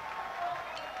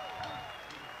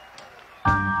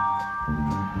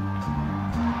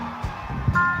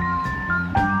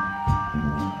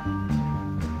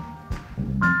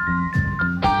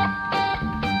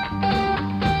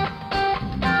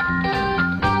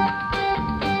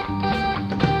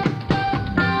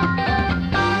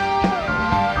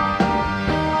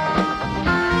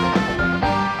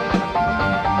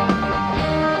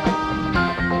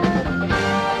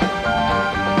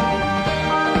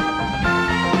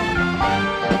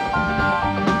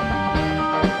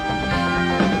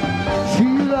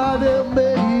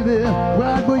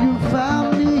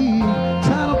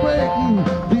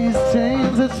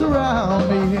 Around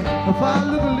me. If I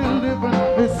look a little different,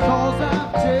 it's cause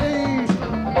I've changed.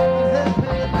 Head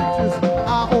pictures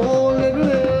I already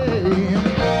laid.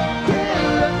 Can't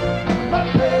let my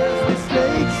past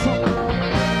mistakes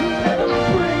let them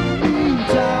bring me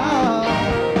down.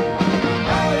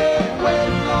 I ain't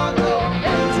waiting on no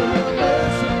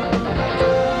intervention. I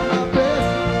do my best,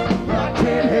 but I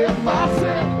can't help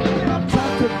myself. I'm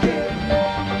trying to get.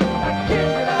 I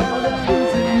can't get out of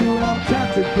losing you. I'm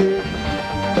trying to get.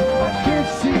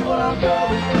 I'm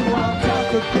going through, I'm trying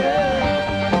to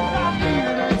get. I'm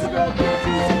feeling extra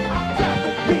bitches, I'm trying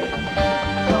to get.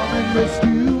 Come and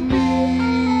rescue me.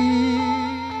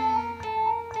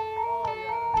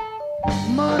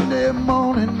 Monday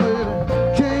morning, baby,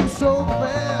 came so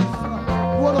fast.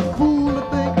 What a fool to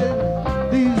think that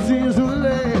these years will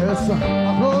last. I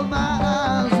close my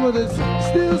eyes, but it's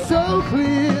still so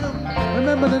clear.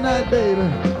 Remember the night, baby,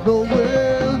 the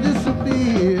world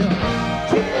disappeared.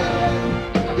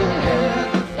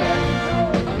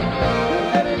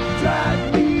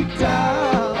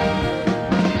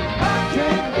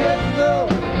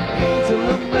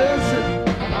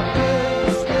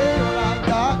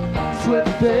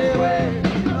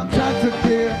 I'm trying to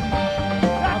get.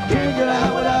 I can't get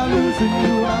out without losing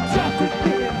you. I'm trying to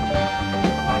get.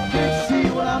 I can't see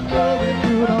what I'm going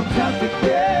through. I'm trying to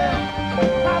get.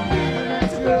 I'm feeling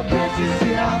extra bitches.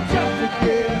 Yeah, I'm trying to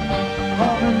get.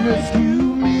 Come and rescue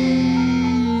me.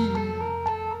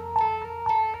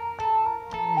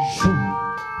 Shoot.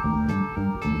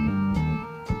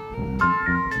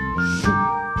 Shoot.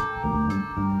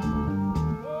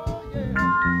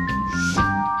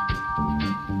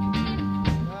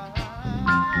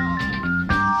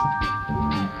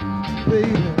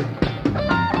 Baby,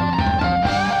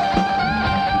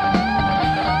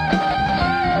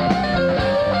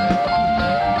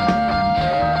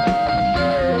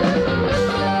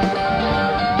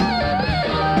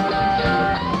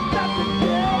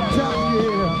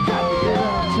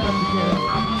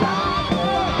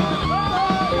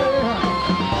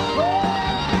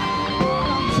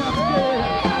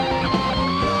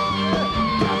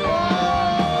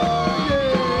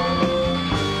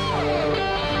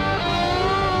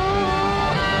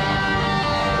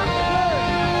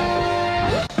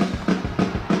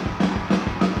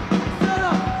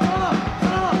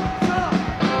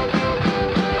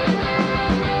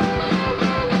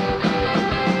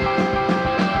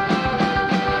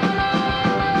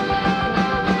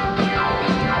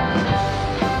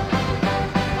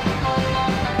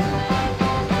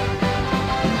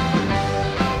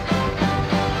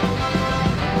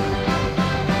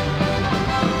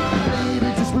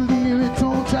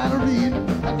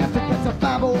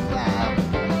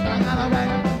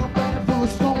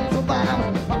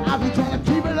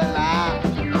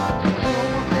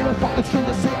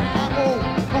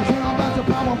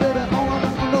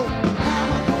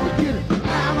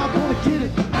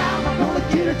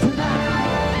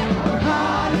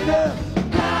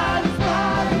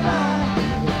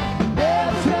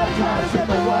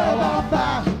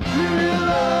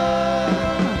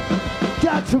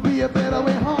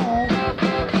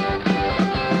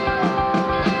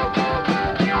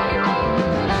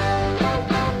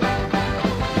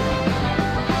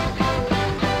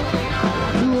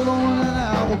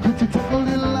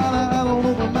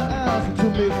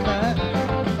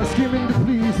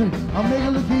 say, I'll make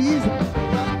it look easy.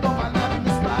 I'm on my lap in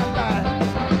the spotlight.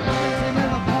 Same in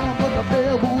the corner, but the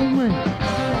bell won't ring.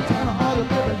 I'm trying to order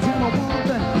baby to my one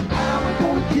thing. How am I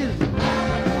gonna get it?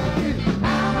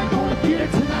 How am I gonna get it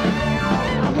tonight?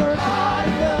 I work hard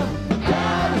enough,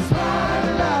 trying to smile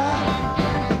alive.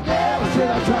 Never should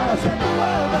I try to set the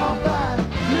world on fire.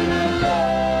 Living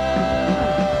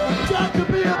love, got to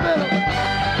be a better.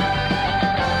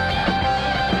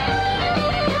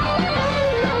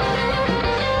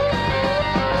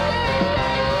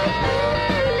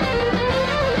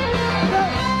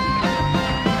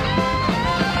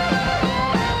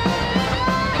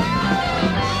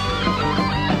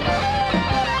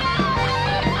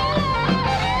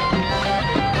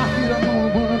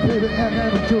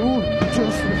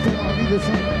 Just before I need this, I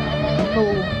wanna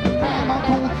know how am I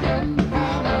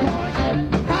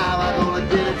gonna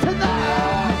get it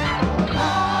tonight?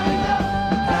 Hard enough,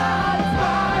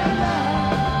 hard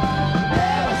enough.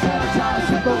 Never should I try to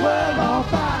set the world on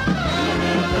fire.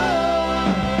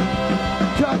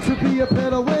 Got to be a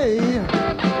better way.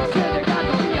 Said there got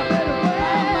to be a better way.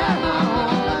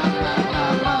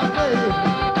 My way.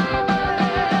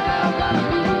 Gotta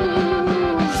be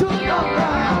shook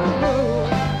around the road.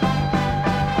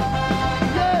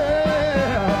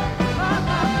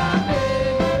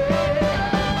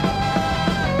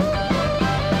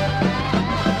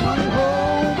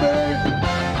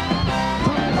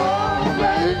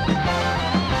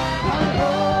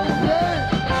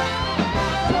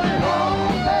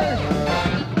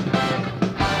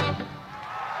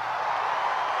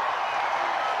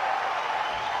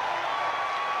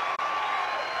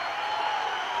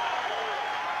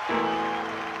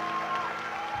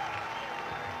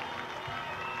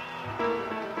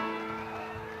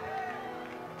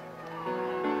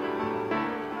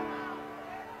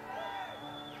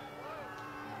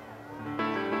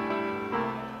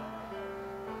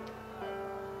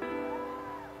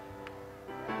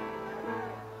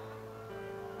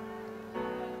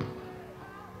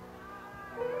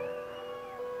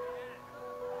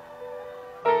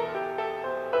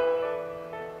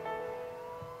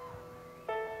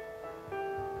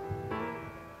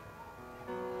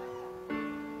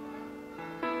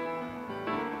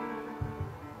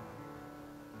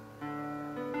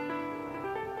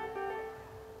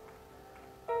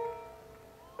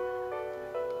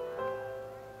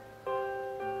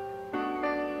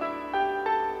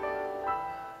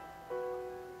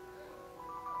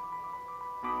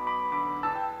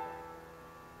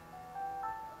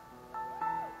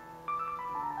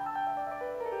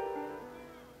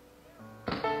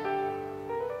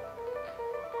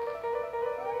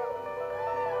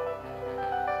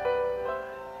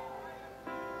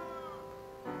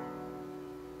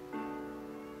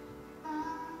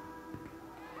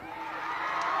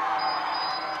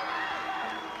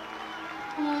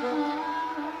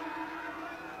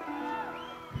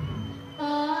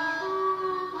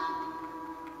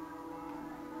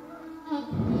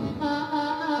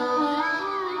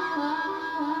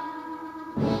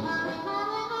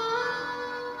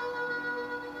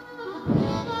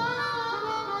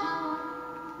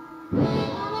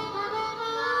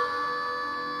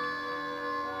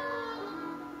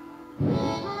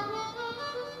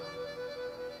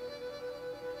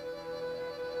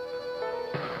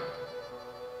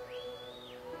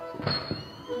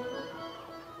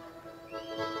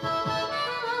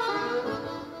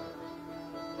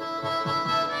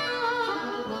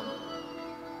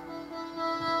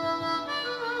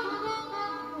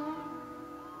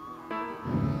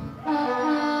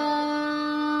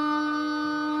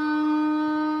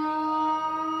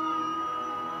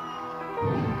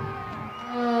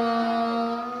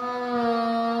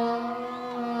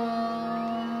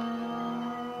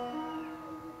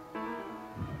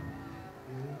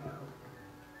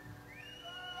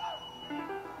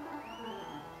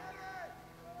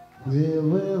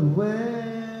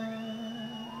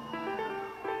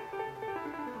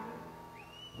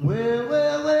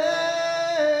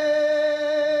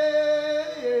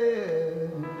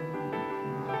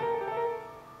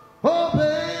 Oh,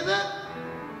 baby.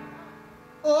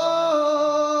 Oh,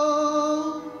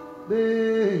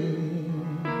 baby.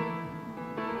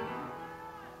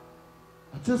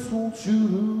 I just want you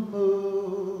to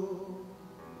know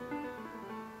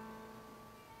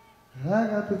I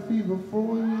got the fever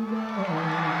for you now.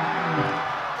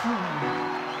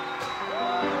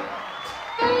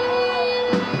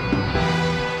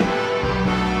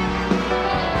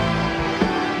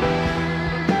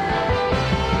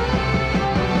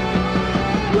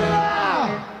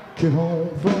 Get home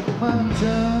from my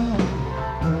job,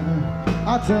 I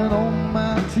turn on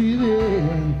my TV,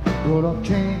 but I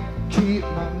can't keep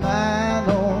my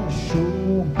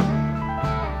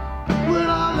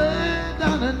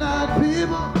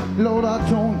Lord, I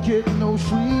don't get no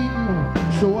sleep,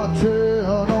 so I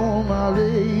turn on my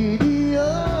radio.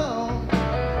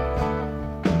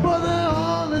 But the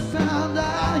only sound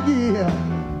I hear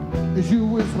is you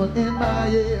whispering in my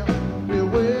ear the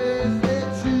words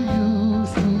that you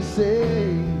used to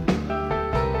say.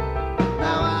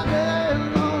 Now I get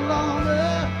no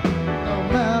longer, no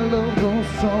my love goes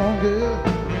stronger,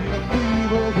 the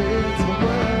fever gets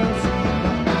worse.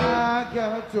 Now I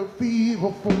got the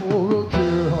fever for a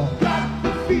girl. Got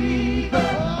the fever,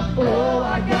 oh,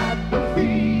 I got the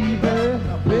fever.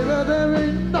 Baby, there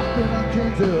ain't nothing I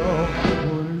can't tell.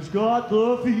 But he's got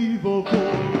the fever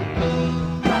for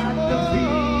Got the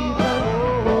fever,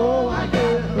 oh, I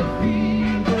got the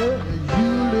fever.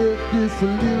 you left this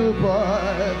little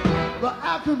boy. But I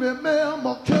can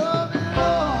remember coming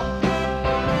up.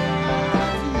 I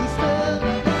see you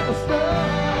standing at the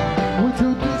stove with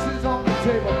your dishes on the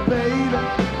table, baby.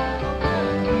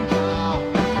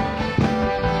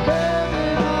 Baby,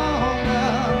 on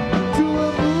now to a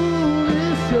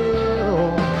movie show.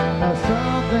 Now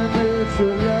something that you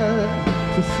like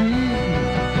to see.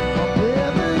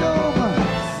 Baby, you're my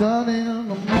sun in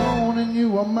the morning, you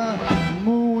are my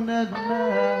moon at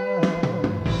night.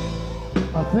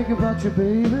 I think about you,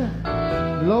 baby.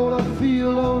 Lord, I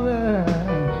feel alright.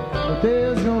 But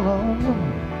there's no longer,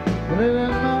 baby,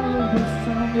 my little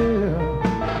stronger.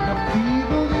 I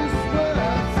feel this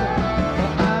words,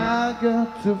 but I got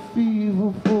the fever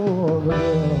for the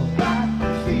love. Got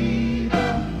the fever,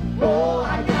 oh, I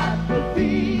got the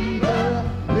fever.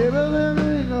 Baby, there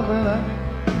ain't nothing I.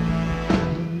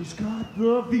 He's got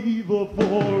the fever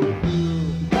for a girl.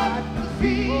 Got the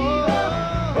fever,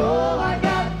 oh, I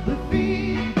got the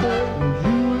fever.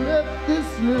 You left this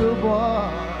little boy.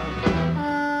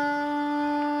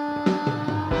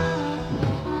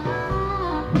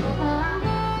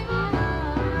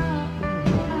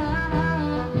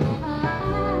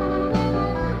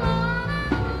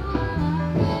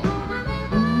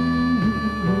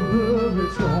 Ooh,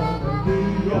 it's gonna be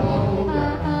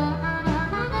alright.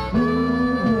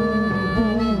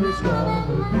 Ooh, it's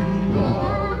gonna be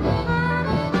alright.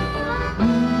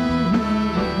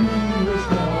 Ooh, it's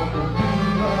gonna be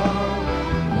alright.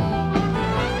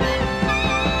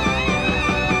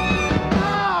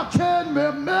 I can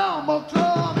remember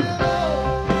coming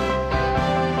up.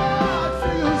 I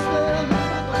see you standing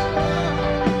at the stove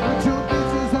with your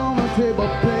dishes on the table,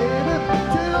 baby.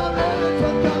 Till I'm ready to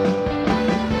go.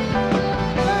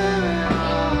 Baby,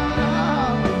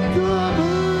 I'm to a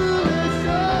movie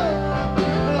show.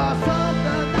 There's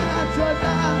something that you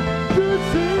like to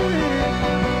see.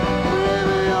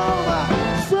 Baby, you're my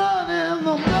sun in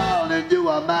the morning, you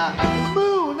are my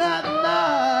moon at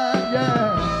night,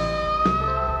 yeah.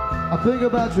 I think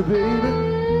about you, baby.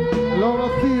 Lord, I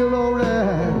feel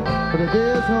alright. But the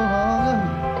days no longer.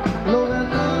 Lord, and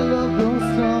my love goes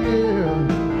stronger.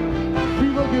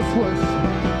 Fever gets worse.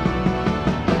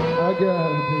 I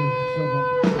gotta be someone.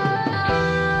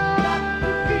 Got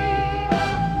the fever,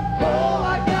 oh,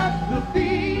 I got the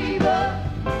fever.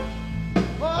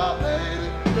 Oh, baby,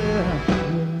 yeah.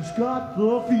 He's got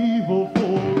the fever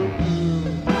for a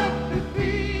girl. Got the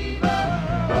fever,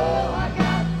 oh, I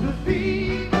got the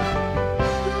fever.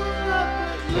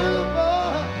 Little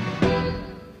boy.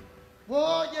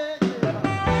 Oh, yeah, yeah.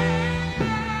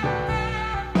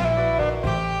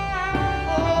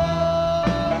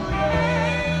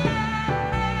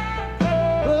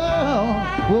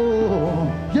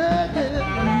 Oh, yeah, yeah.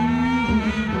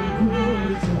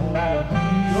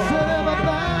 Said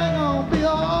everything gonna be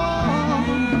alright.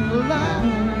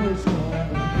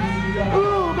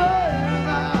 Ooh,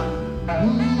 baby,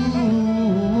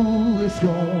 ooh, it's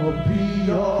gonna be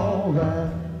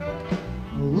alright.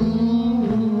 Ooh,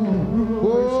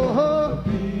 oh,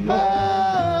 oh,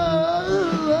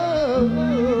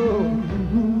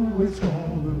 it's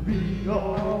gonna be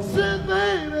alright. Said,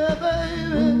 baby,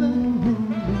 baby.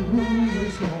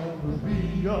 It's gonna be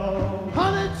alright.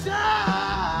 Honey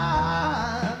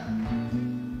child,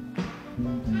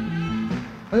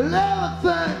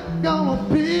 everything gonna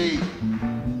be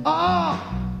alright.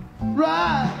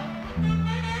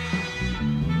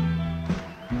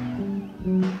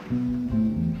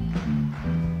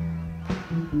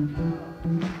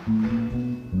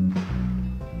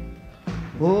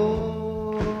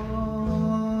 Oh,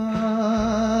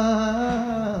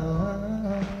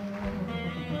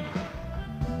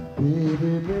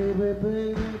 baby, baby,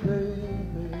 baby,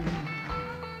 baby,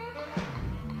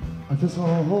 I just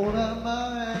wanna hold out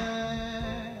my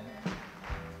hand.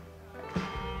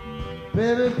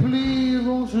 Baby, please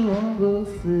won't you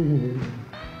understand?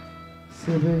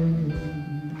 Say, baby,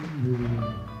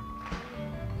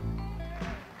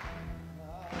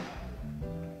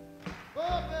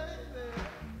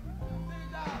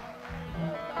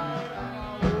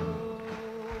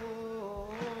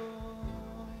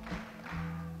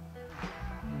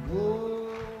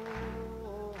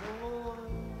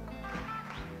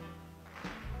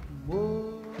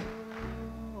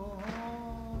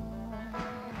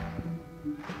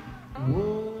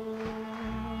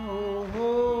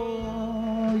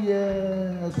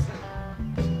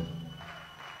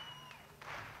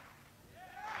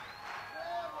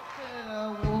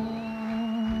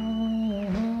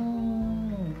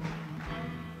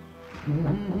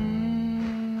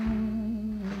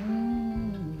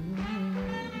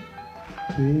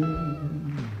 Yeah.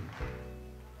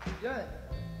 Yeah.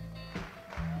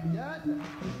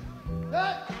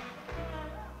 Yeah.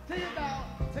 Take it down.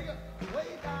 Take it way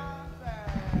down there.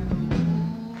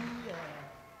 Ooh, yeah.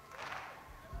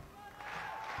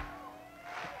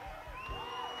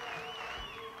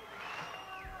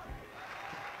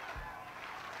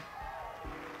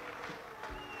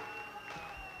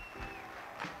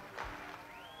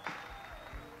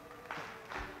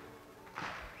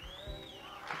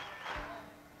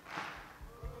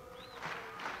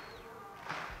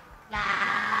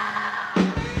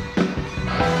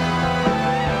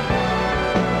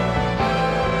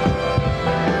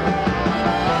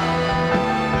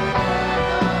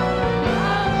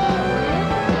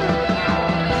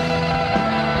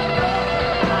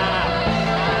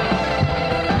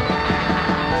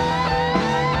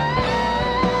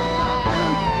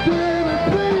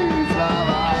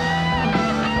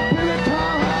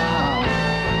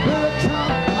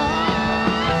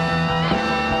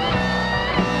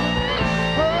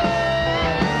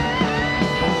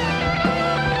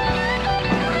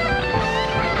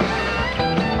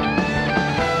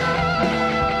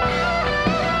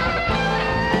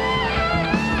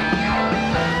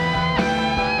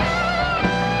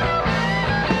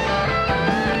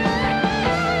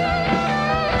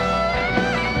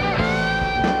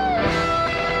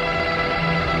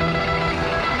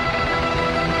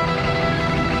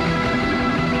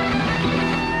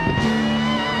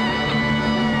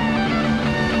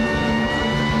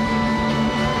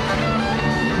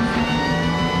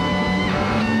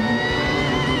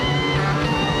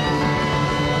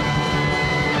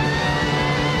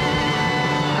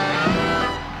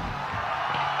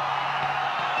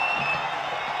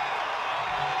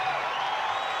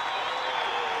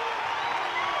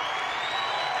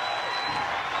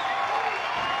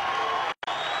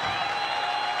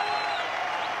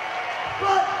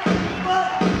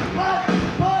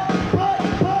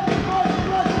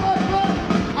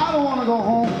 I don't want to go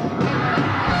home.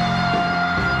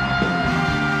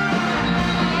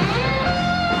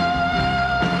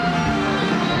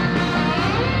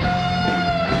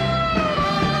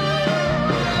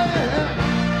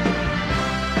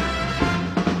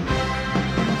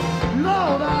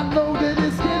 Lord, I know that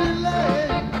it's getting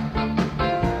late.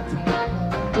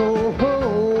 Go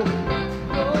home.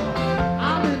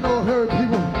 I'm in no hurry,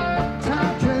 people.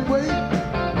 Time can't wait. I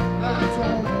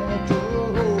don't want to go.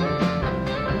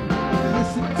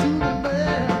 Listen to the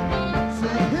man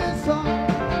sing his song.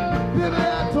 Baby, I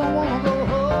don't want to go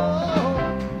home.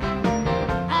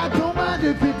 I don't mind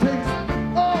if it takes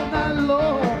all night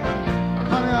long.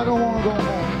 Honey, I don't want to go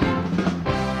home.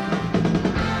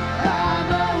 I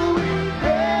know we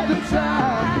had the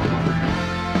time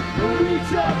to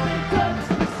reach up and touch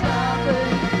the sky,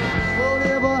 baby.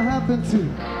 Whatever happened to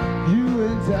you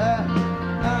and I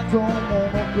don't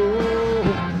wanna go.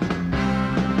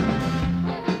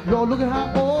 Lord, look at how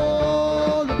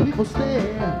all the people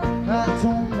stand. I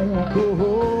don't wanna go.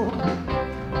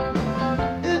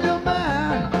 In your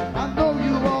mind, I know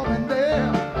you've all been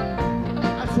there.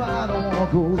 That's why I don't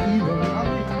wanna go either.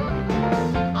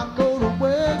 I know the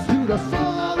words to the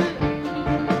story.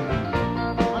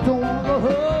 I don't wanna go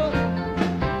home.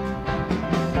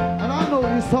 And I know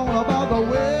this song about the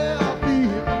way I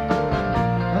feel.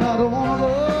 And I don't wanna go.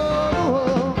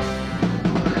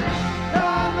 And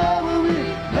I know when we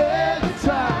had the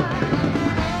time,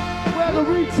 where to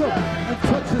reach up and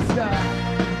touch the sky.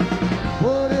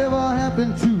 Whatever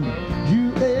happened to you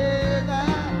and I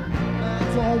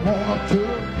don't wanna go.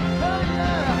 Oh,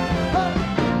 yeah. Oh.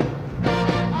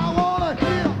 I wanna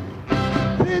hear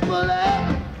people laugh.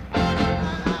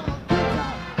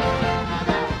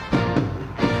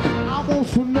 I want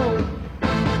to know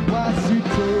why she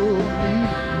told me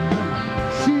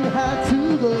she had to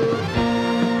go.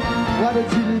 Why did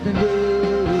you leave me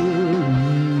there?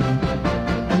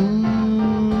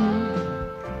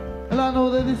 And I know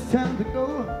that it's time to go.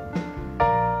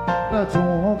 But I don't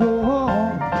wanna go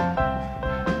home.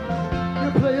 You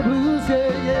play blues, yeah,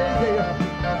 yeah,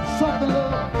 yeah. Something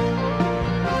love.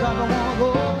 'Cause I don't wanna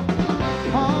go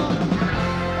home.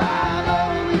 I know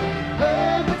we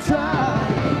had the time.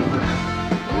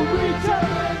 We reach up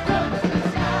and touch the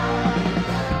sky.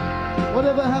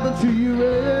 Whatever happened to you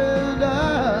and I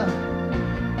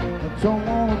don't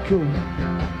wanna go.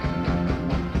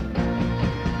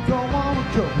 Don't wanna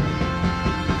go.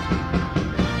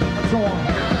 I don't wanna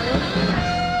go.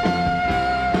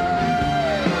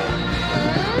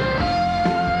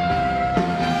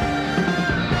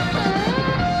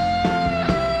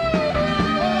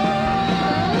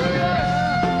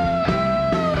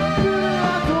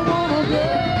 I don't wanna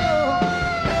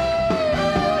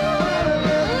go.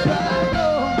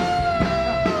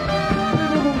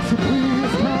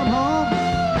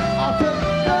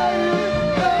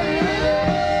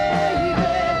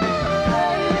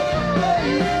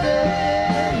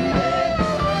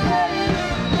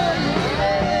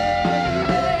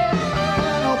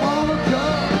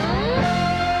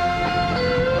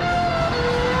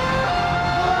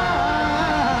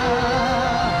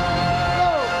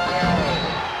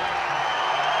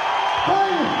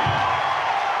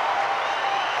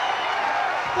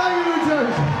 Thank you, New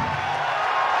Jersey.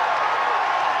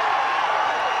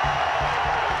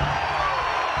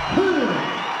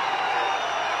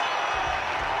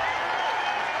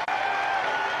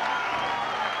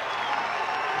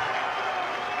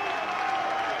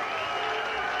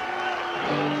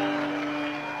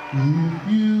 If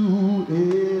you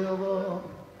ever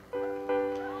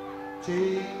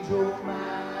change your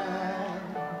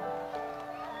mind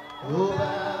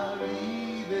about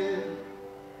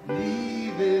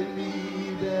leaving me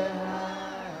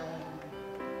behind,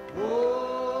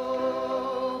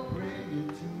 oh, bring it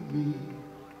to me,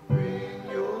 bring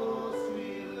your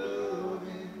sweet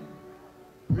loving,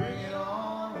 bring it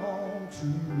on home to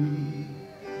me,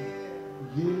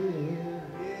 yeah.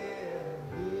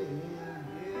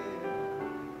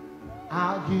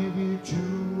 I'll give you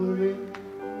jewelry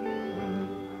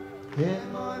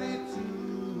and money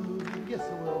too. Yes,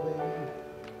 I will, baby.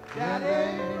 That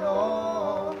ain't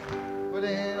all, but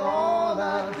ain't all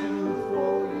I'll do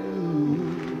for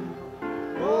you.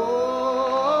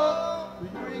 Oh,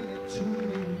 bring it to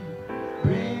me.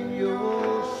 Bring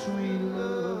your sweet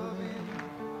loving.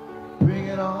 Bring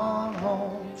it on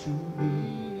home to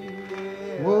me.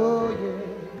 Yeah. Oh, yeah.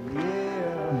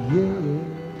 Yeah. Yeah.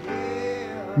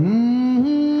 Mm.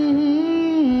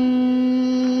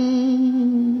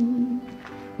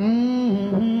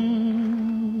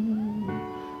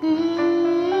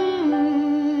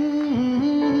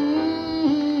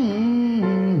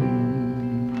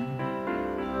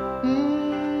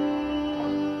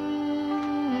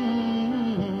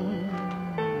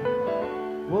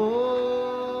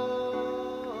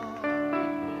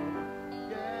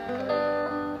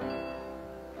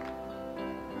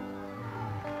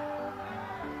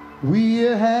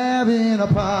 We're having a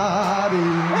party.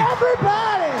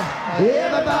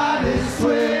 Everybody's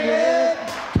swinging.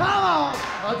 Come on,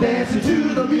 dancing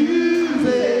to the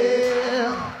music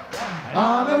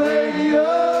on the radio.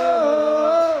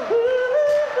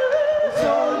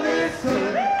 So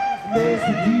listen,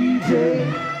 Mr.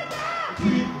 DJ,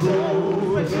 keep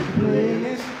going and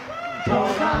playing.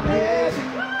 'Cause I'm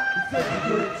having such a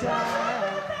good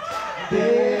time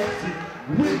dancing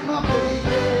with my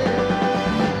baby.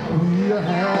 We're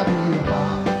having a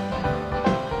party,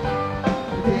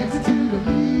 dancing to the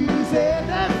music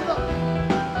that's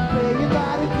played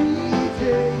by the DJ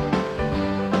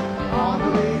on the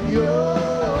radio.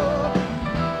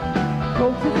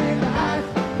 Coaches in the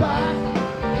icebox,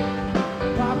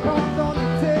 popcorn's on the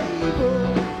table.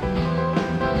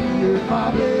 Me and my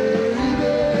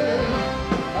baby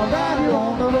are right here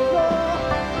on the floor.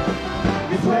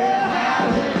 It's where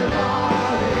having a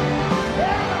party.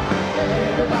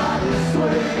 Everybody's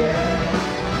swinging,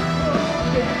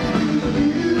 dancing to the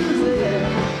music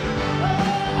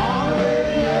on the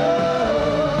radio.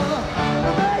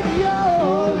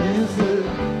 Listen,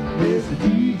 Mr.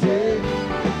 DJ,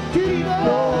 keep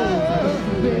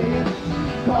going,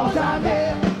 'cause I'm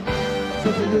having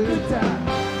such a good time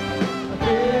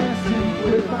dancing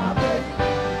with my baby.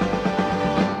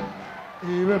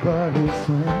 Everybody's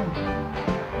swinging.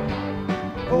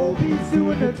 Oh, he's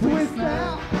doing the twist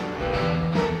now.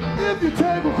 If you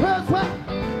take a cross, I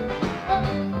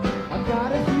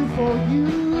got a few for you.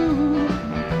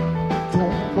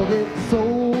 Don't forget the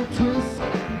soul twist.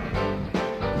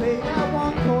 Play that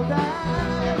one called I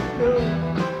Know.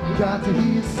 You got to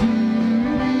hear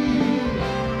see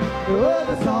the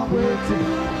other song will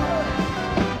too.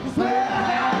 It's where I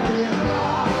have in the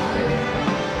body.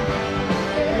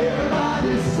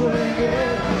 Everybody's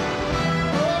swinging,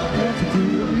 dancing to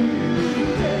the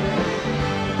music.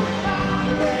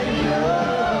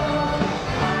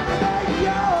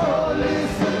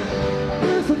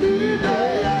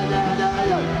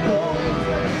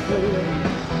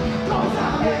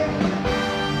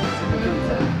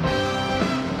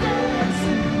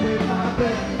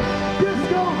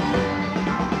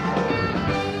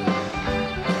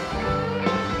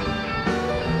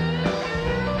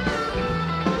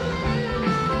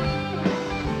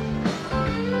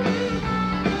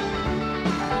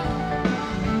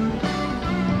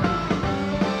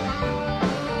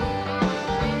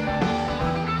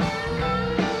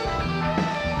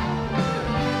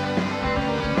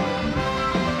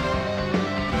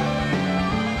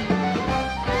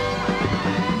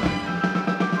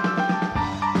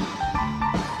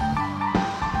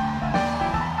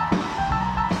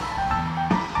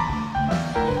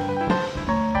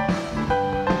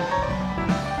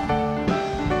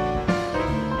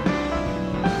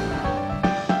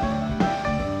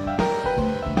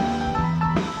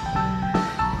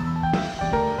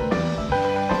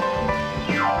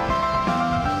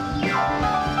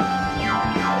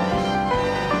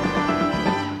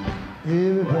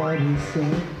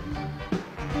 son.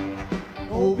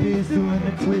 Opie's doing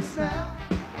the twist now.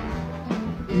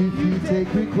 If you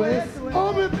take requests,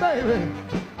 Opie, baby,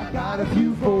 I got a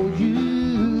few for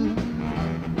you.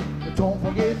 Don't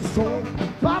forget the song.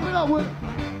 Pop it up with it.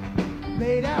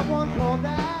 Play that one called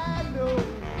I Know.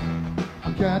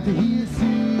 I got to hear you see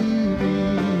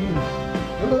me.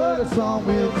 But a song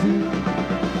will too.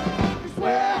 It's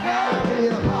where I have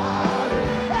been a party.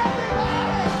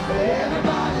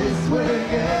 Everybody's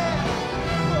swinging.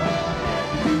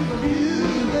 To the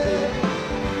music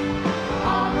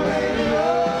on the radio.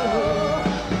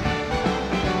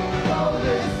 So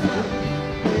listen,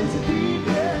 it's a DJ.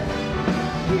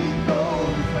 Keep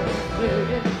going,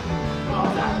 singing.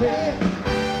 Cause I'm there.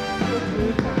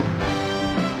 Good time.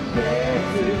 Yeah,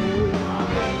 to my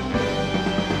baby.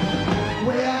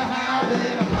 We're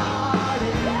having a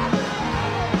party.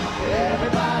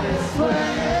 Everybody's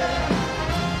swinging.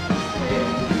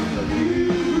 Into the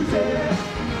music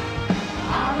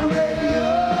on the radio.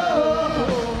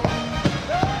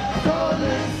 So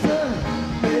listen,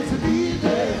 it's a DJ.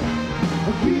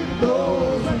 Keep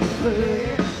those and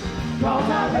play. Cause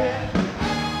I'm here.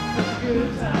 It's a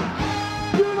good time.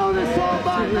 You know this song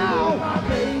by now. My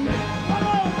baby. Come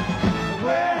on.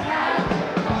 We're having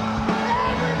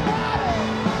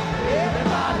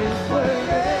everybody's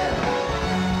swinging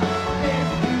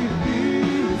into the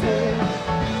music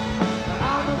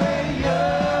on the radio.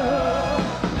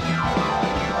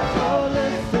 So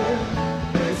listen,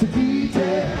 it's a DJ.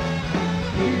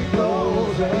 Keep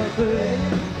those and play.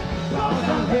 Cause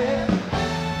I'm here.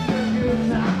 It's a good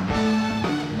time.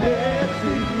 Let's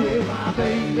sing with my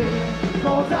baby.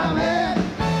 Cause I'm here.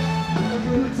 It's a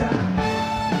good time.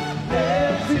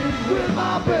 Let's sing with my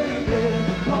baby.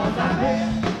 Cause I'm here.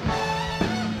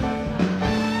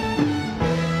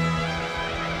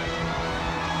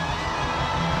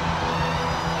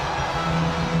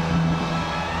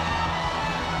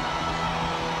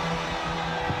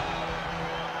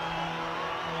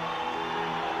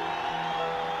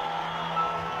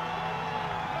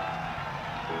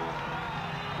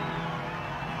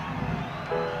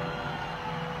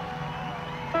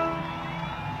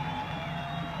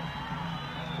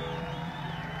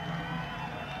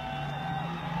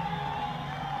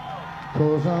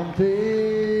 Cause I'm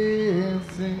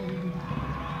dancing.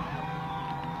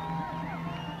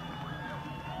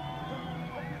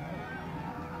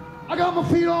 I got my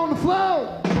feet on the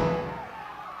floor.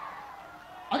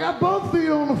 I got both feet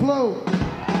on the floor.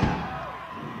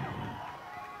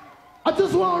 I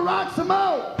just want to rock some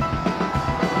more.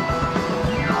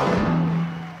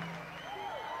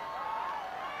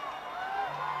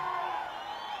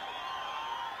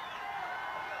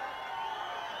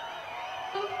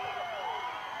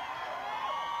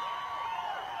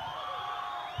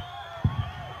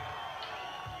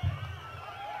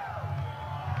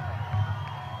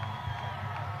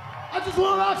 I just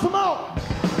want to rock some more.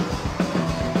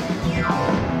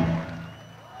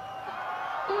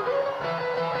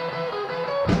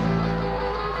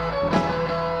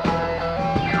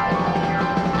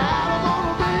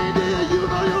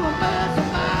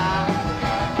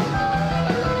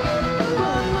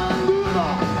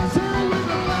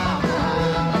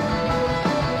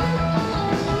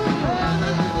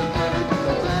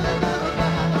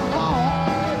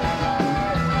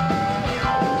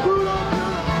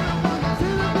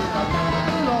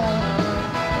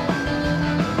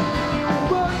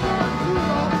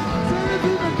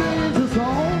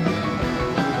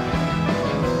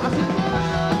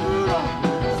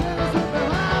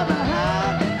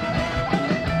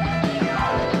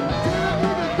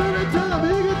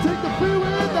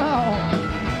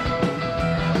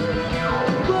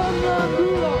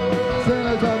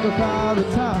 About the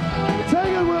time. Take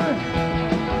it away.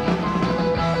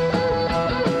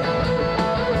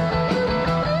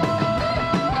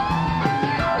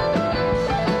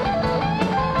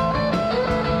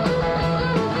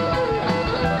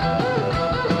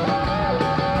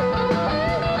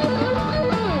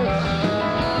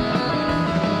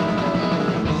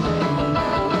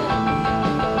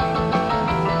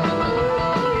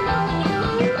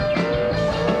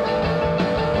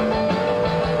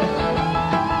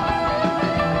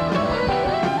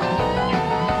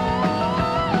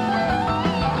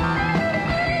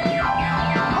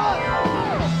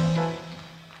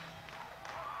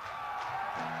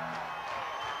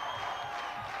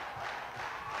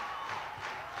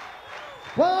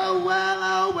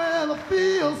 Well, it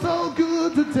feels so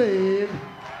good today.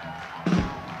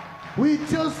 We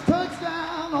just touched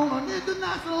down on an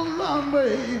international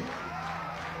runway.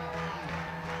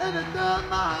 And it does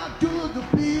my good to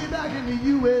be back in the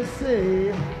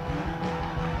USA.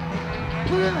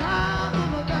 putting hands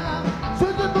on my down.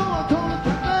 Sister, no, I'm gonna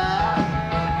come back.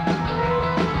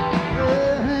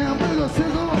 Yeah, hamburger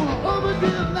sizzle on the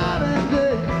overdue night and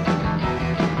day.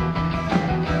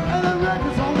 And the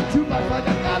records on the jukebox like I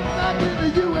got back in the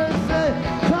USA.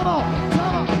 Come on,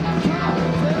 come on, come on.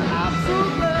 Say, I'm so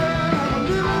glad I'm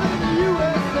living in the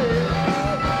USA.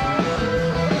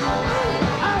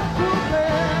 I'm so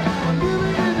glad I'm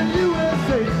living in the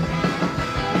USA.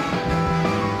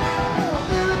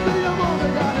 Anything I want, I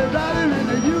got it right here in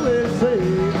the USA.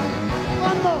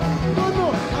 One more, one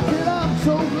more. I said, I'm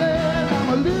so glad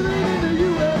I'm living in the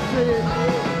USA.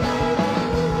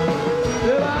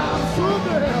 Yeah, I'm so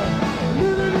glad I'm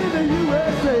living in the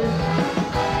USA.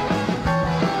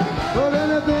 But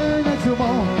anything that you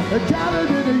want, I got it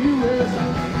in the USA.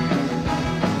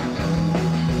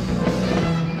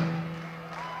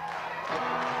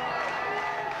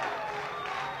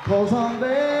 Cause I'm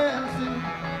dancing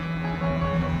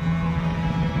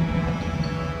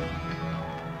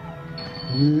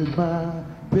with my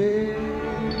baby.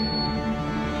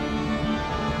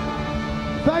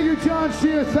 Thank you, John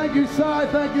Shears. Thank you, Cy.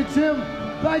 Thank you, Jim.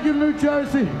 Thank you, New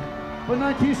Jersey, for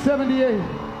 1978.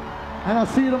 And I'll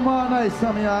see you tomorrow night,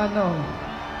 some of y'all I know.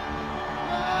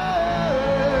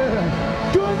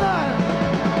 Yeah. Good night.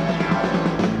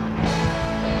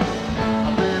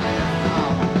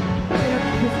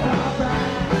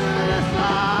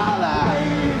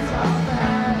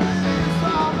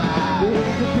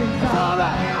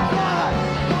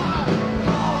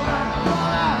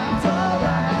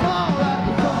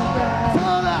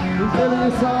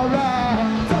 It's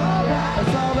alright, it's alright,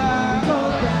 it's alright, it's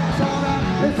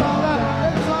alright, it's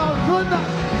alright, it's all good night.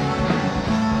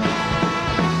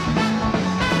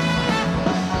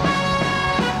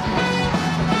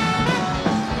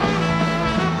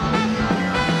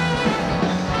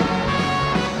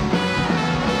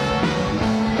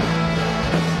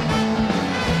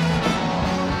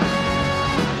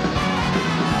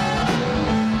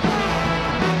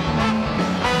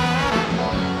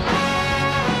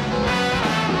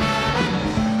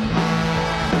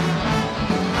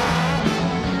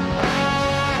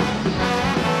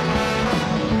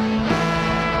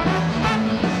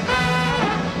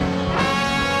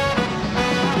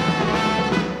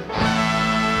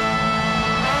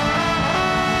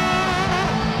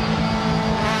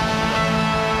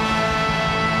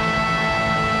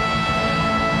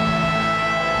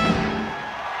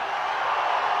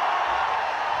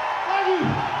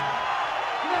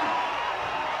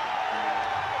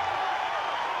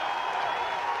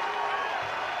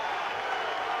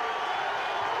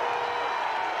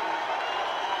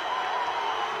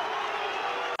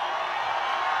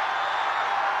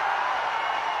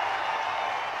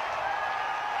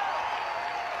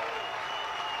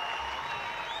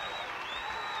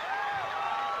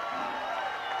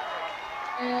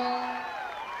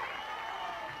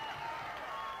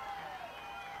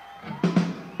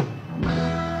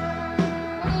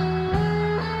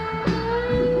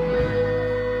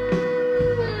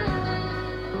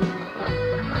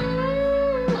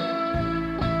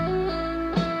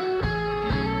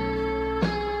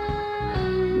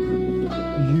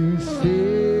 You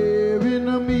stare in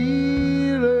the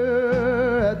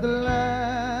mirror at the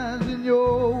lines in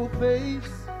your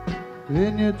face,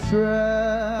 and you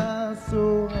try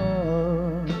so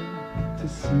hard to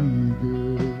see,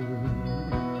 girl,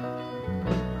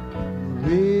 the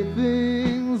way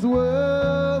things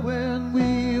were when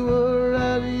we were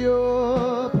at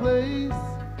your place.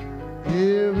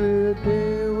 Every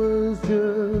day was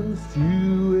just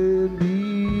you and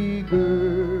me,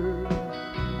 girl.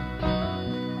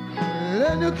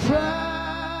 And you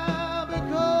cry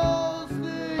because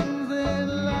things ain't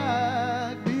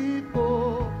like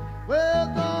before. Well,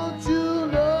 don't you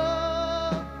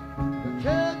know it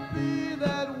can't be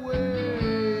that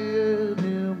way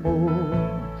anymore?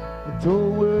 But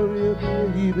don't worry,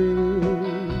 baby,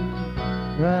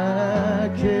 I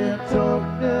can't talk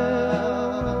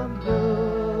now,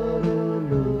 no,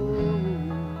 no.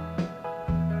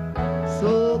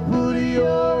 So put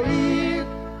your ear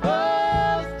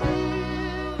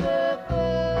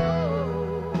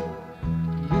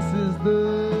the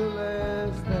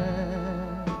last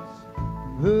dance,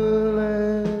 the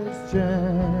last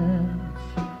chance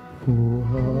for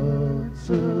hearts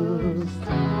of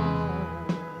stone.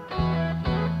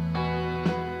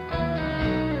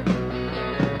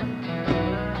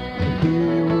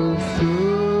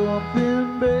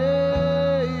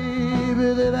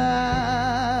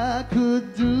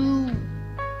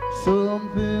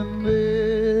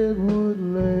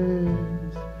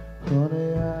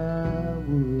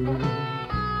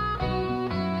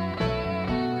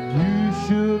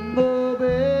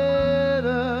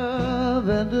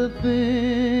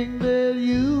 think that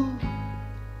you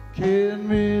can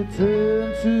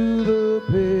return to the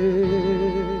past.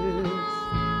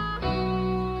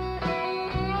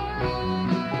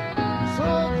 So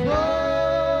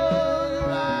close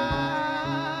your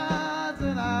eyes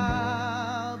and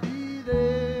I'll be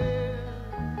there.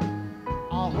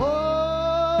 I'll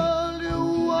hold you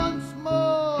once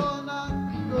more, not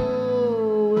go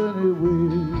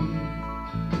anywhere.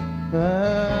 I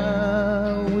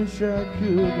wish I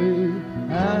could be.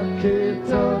 I can't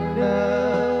talk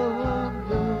now, I'm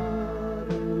not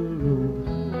alone.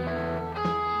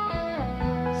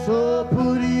 So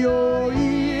put your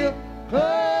ear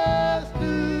close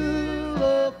to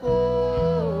the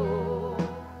phone.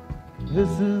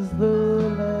 This is the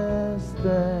last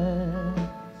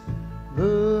dance,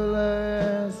 the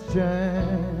last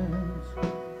chance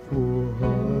for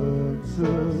hearts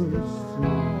of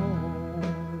stone.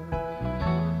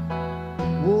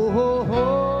 Whoa,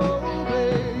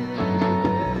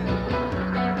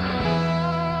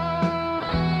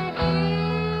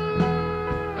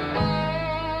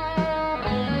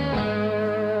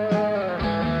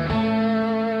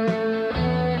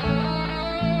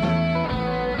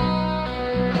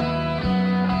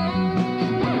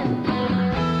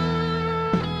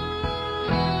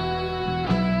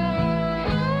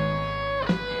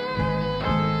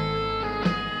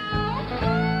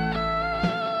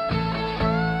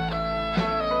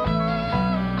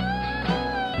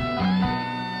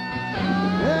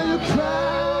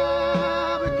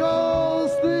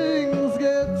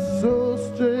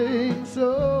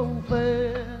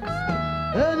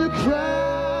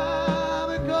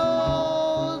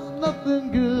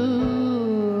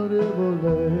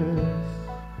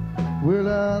 well,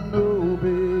 I know,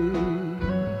 babe.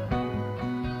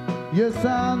 Yes,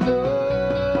 I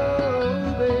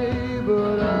know, babe,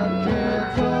 but I can't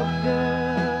talk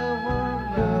now, I'm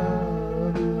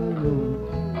not alone.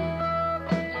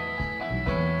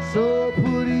 So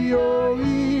put your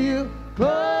ear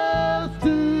close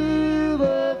to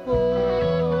the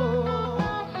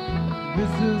phone.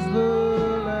 This is the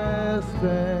last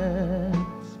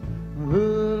dance, the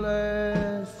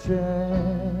last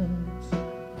chance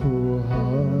for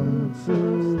hearts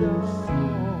of stone.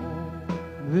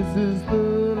 This is the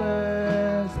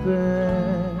last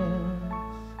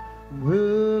dance, the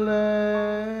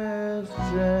last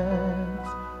chance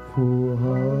for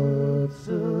hearts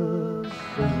of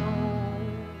stone.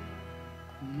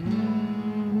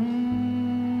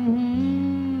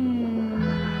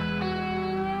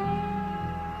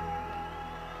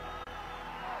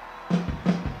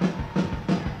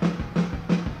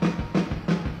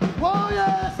 Oh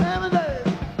yes, Emily.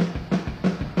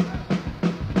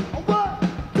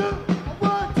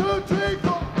 1, 2, 3,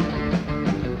 4.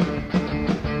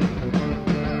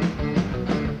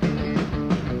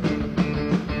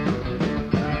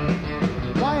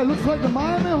 Why, it looks like the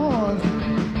Miami horns.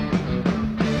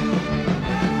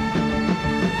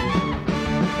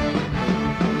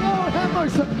 Lord have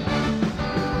mercy.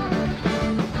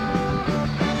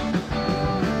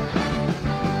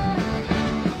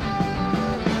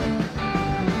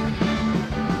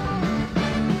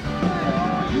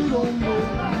 You don't know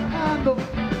I know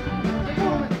the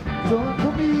woman done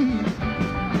for me.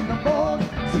 In the morning,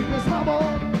 she is my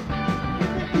boy.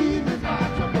 In the evening, my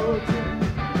trouble too.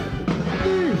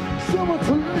 Need someone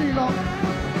to lean on.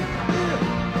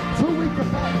 So we can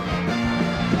fight.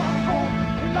 Come home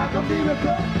and like a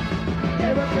miracle.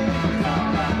 Everything is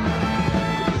alright.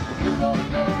 You don't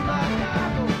know like I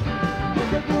know what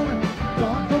that woman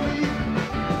done for me.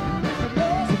 It's a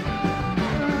love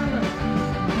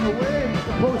the way it's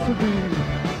supposed to be.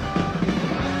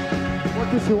 What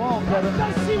does she want, Kevin?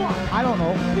 What does she want? I don't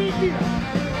know. Me either.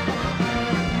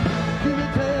 Give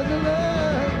it to the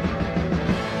love.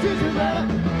 Teach it better.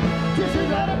 Teach it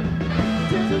better.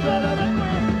 Teach it better than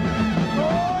when.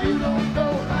 Oh, you don't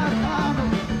know like I know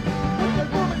what that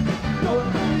woman done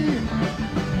for me.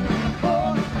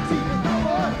 Oh, she is my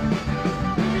boy.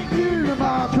 Give me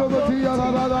my trouble to you.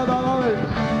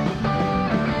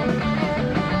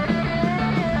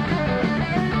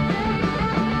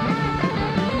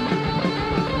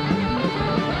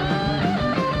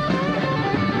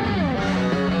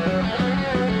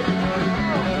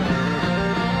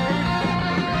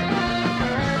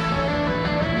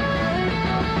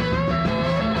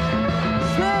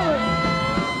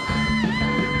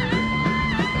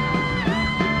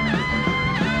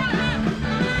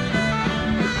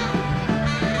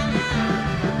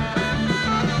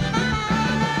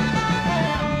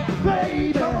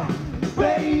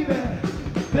 Baby,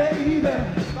 baby, baby,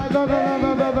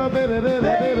 baby,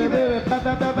 baby, baby,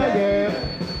 baby,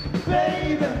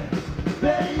 baby,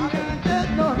 baby.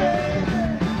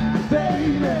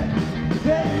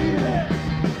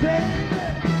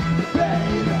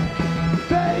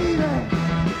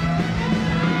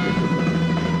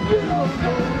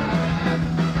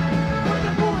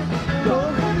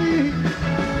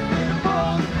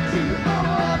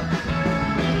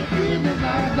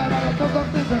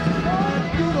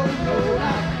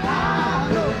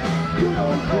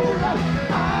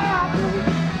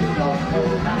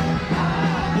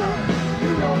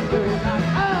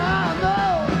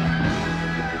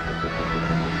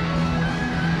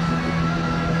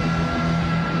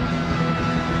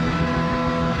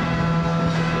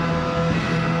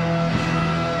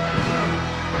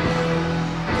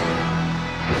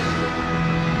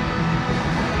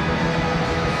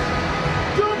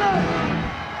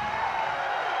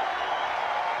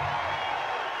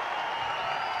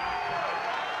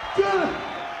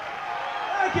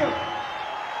 Thank you.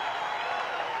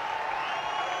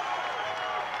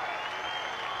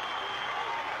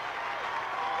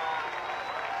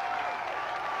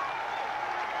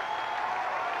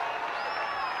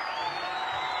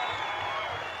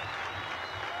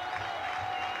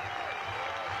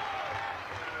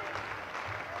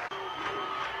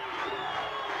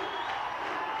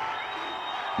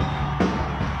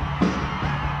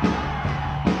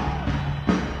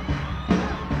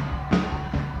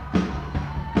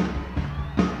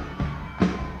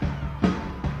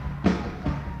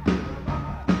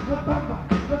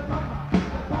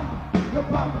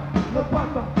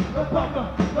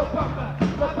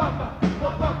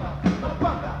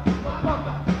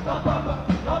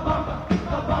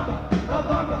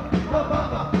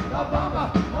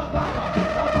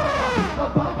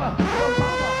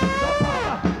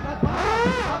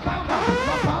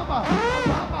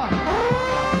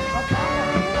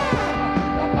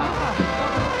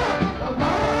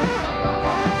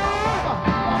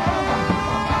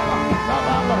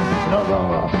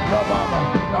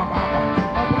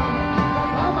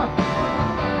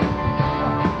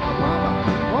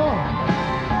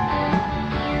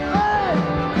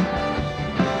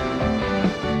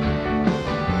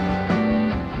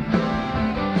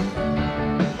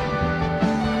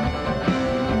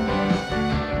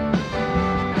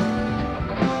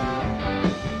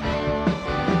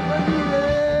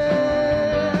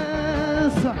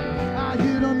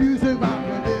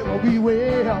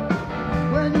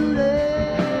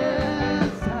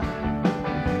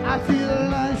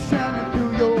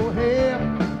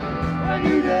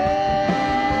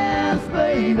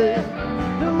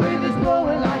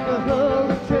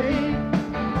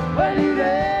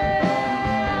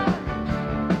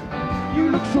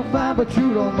 But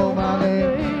you don't know my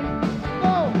name.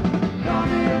 Oh, come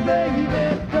here, baby,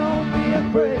 don't be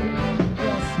afraid.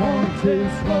 Just one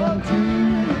taste, one,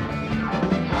 two.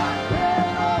 I can't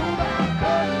hold back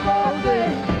one more day.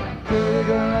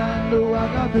 Figure I know I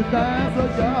got to dance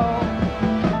with y'all.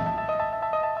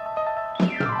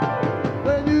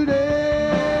 When you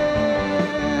dance,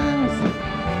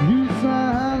 you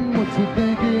find what you're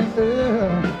thinking.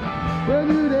 When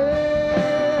you dance,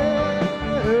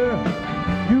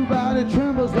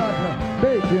 trembles like a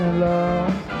baking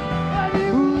love.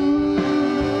 Ooh,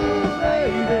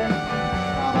 baby,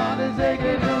 my body's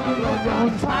aching, you're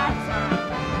going tight.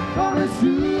 Gonna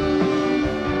shoot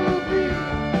me.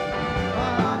 My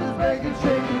heart is breaking,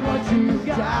 shaking what you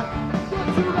got. What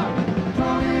you got?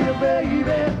 Come here,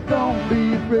 baby, don't be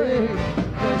afraid.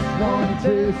 Just one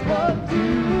taste, one,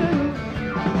 two.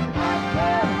 I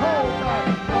can't hold back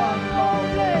one more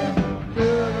day.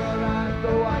 Girl, I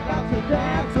know I got to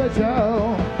dance with you.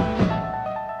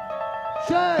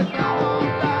 Shake on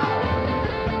down.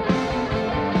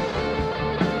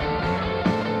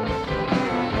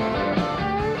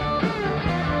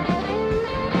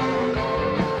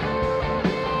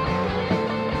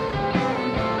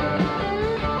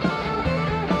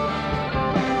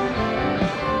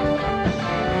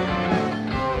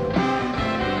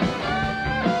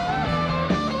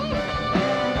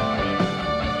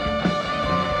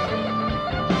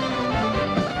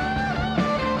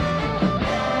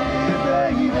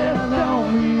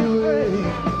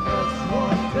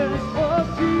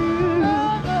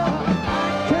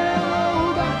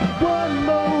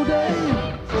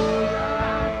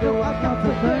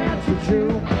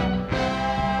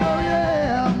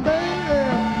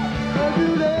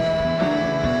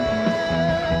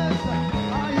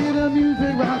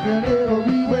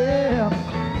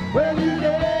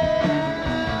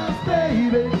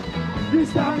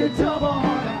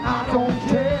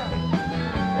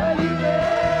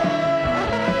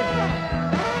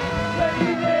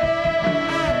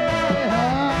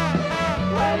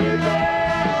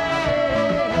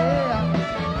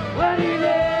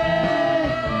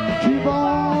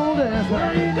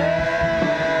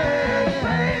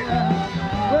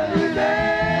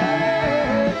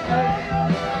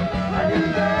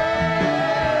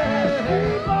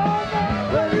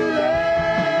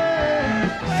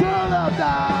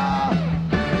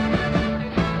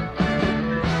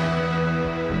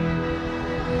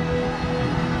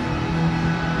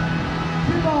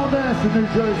 New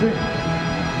Jersey.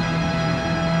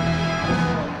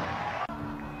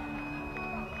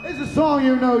 It's a song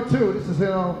you know too. This is,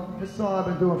 this song I've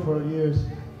been doing for years.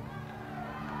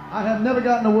 I have never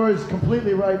gotten the words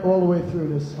completely right all the way through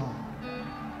this song.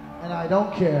 And I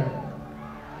don't care.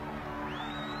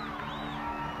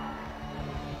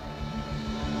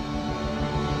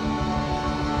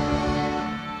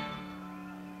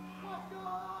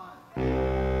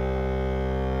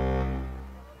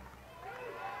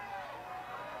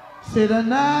 Say the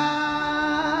night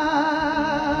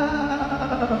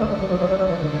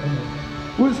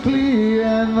was clear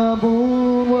and the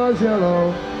moon was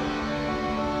yellow.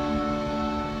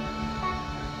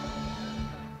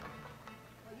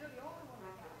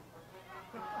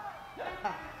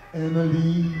 And the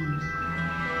leaves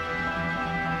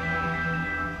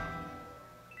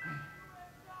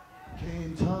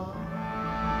came tumbling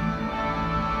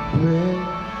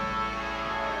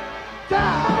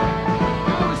down.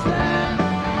 I was standing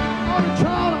on the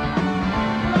corner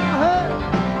and I heard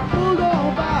moved on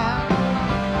by.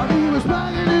 And he was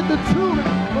banging in the tune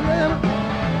forever.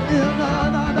 In the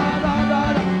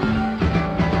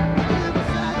it was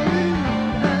Sally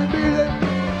and Billy.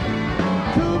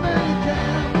 Too many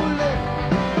candles lit.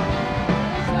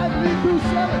 Sally threw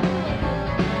 7.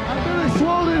 And Billy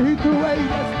swallowed it, he threw 8.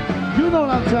 You know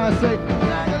what I'm trying to say.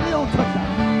 Sally, don't touch that.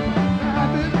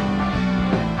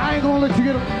 I ain't gonna let you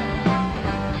get him.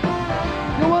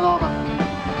 You went over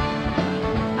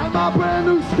and my brand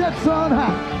new Stetson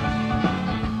hat.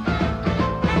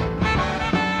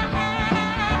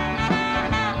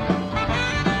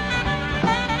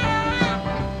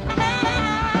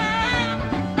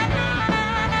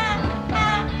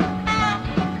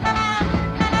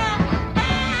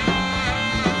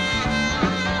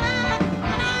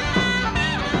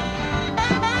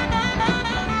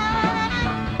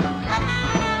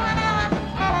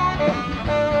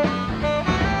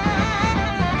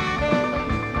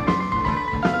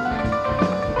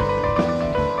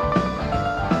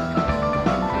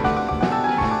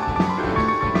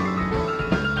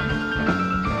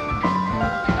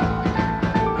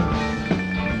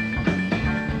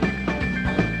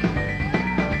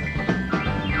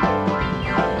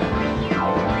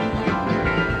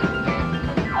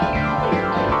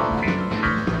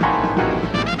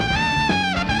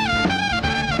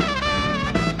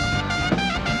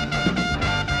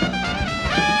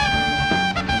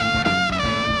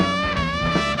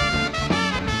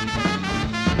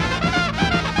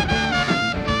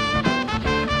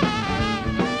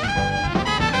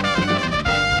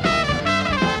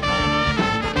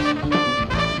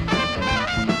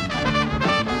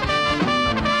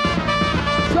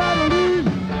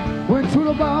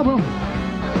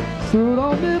 Stood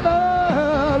on the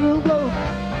barroom floor,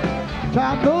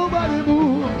 tried nobody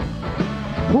move,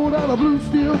 pulled out a blue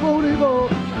steel 44.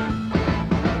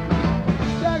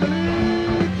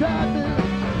 Staggerly tried me,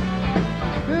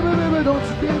 baby, baby, don't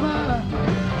you get my life.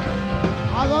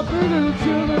 I got 3 little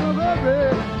children of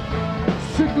every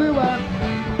sickly wife.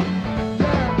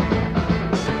 Yeah.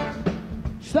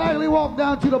 Staggerly walked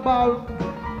down to the barroom,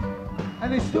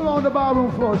 and he stood on the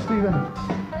barroom floor, Stephen.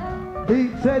 He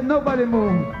said, nobody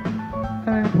move.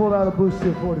 And he pulled out a blue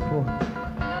steel 44.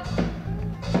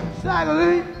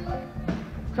 Staggerly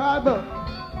cried, but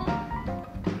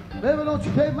baby, don't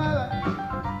you take my life.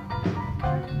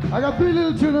 I got 3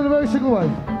 little children and a very single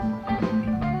wife.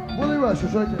 Willie Rush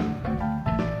is right there.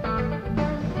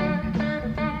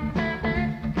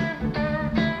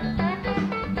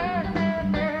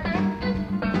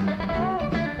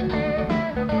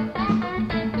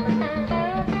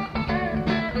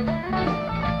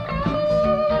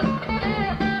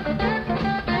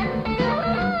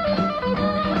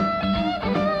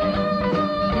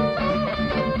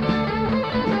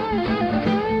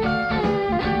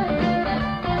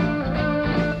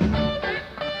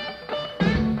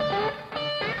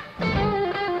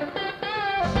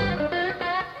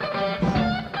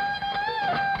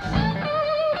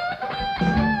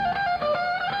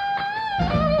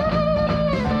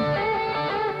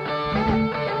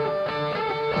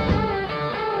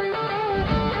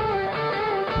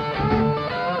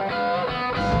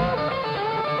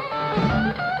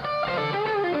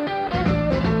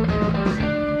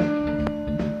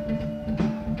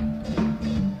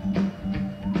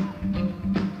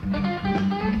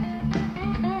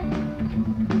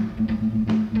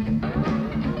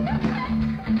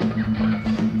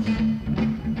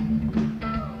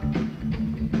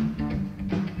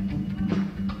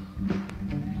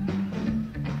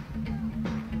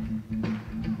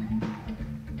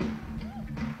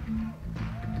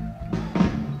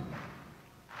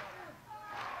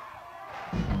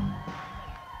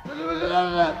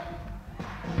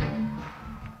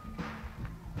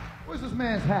 Where's this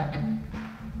man's hat?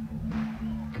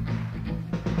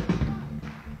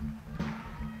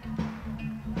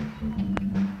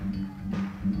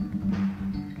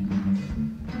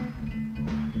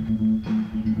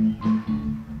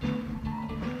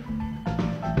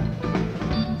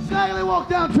 Staggerly walked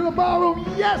down to the barroom,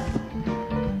 yes!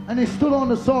 And he stood on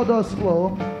the sawdust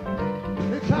floor.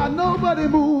 He cried, nobody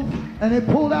move. and they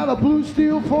pulled out a blue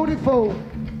steel 44,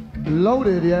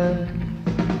 loaded, yeah.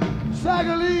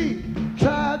 Saggerly,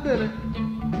 tried Billy.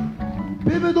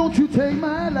 Baby, don't you take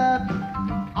my life.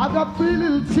 I've got 3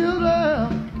 little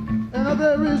children and a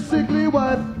very sickly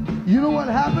wife. You know what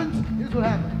happens? Here's what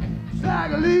happened.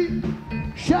 Saggerly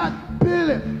shot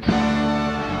Billy.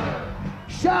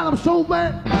 Shot him so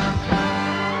bad.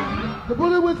 The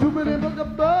bullet went through Billy, but the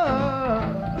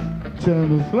bird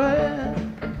turned to flame.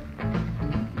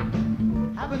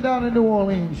 Happened down in New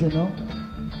Orleans, you know.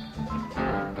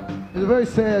 It's a very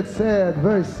sad,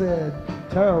 very sad,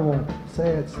 terrible,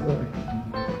 sad story.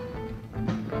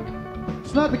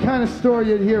 It's not the kind of story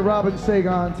you'd hear Robin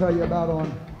Sagan tell you about on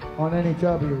NEW,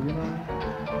 you know.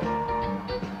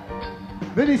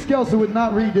 Vinnie Skelton would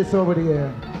not read this over the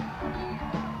air.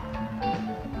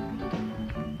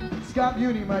 Scott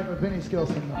Muni might, but Vinnie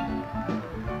Skelton no.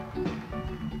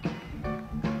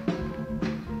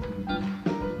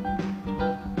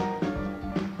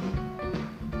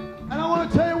 And I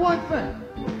want to tell you one thing.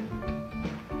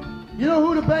 You know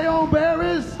who the Bayonne Bear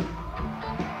is?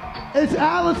 It's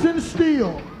Allison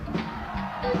Steele.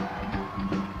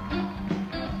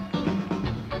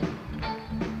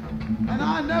 And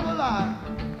I never lie.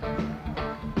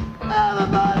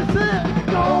 Everybody say it.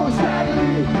 Go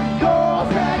Saggerly, go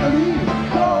Saggerly,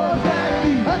 go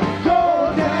Saggerly, go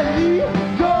Saggerly,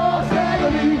 go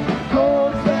Saggerly, go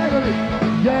Saggerly.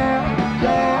 Yeah,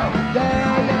 yeah,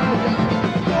 yeah, yeah.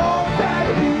 Go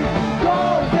Saggerly, go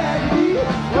Saggerly,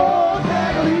 go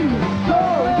Saggerly, go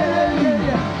Saggerly,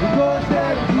 go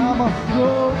Saggerly, mama, go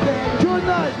Saggerly. Good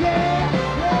night, yeah.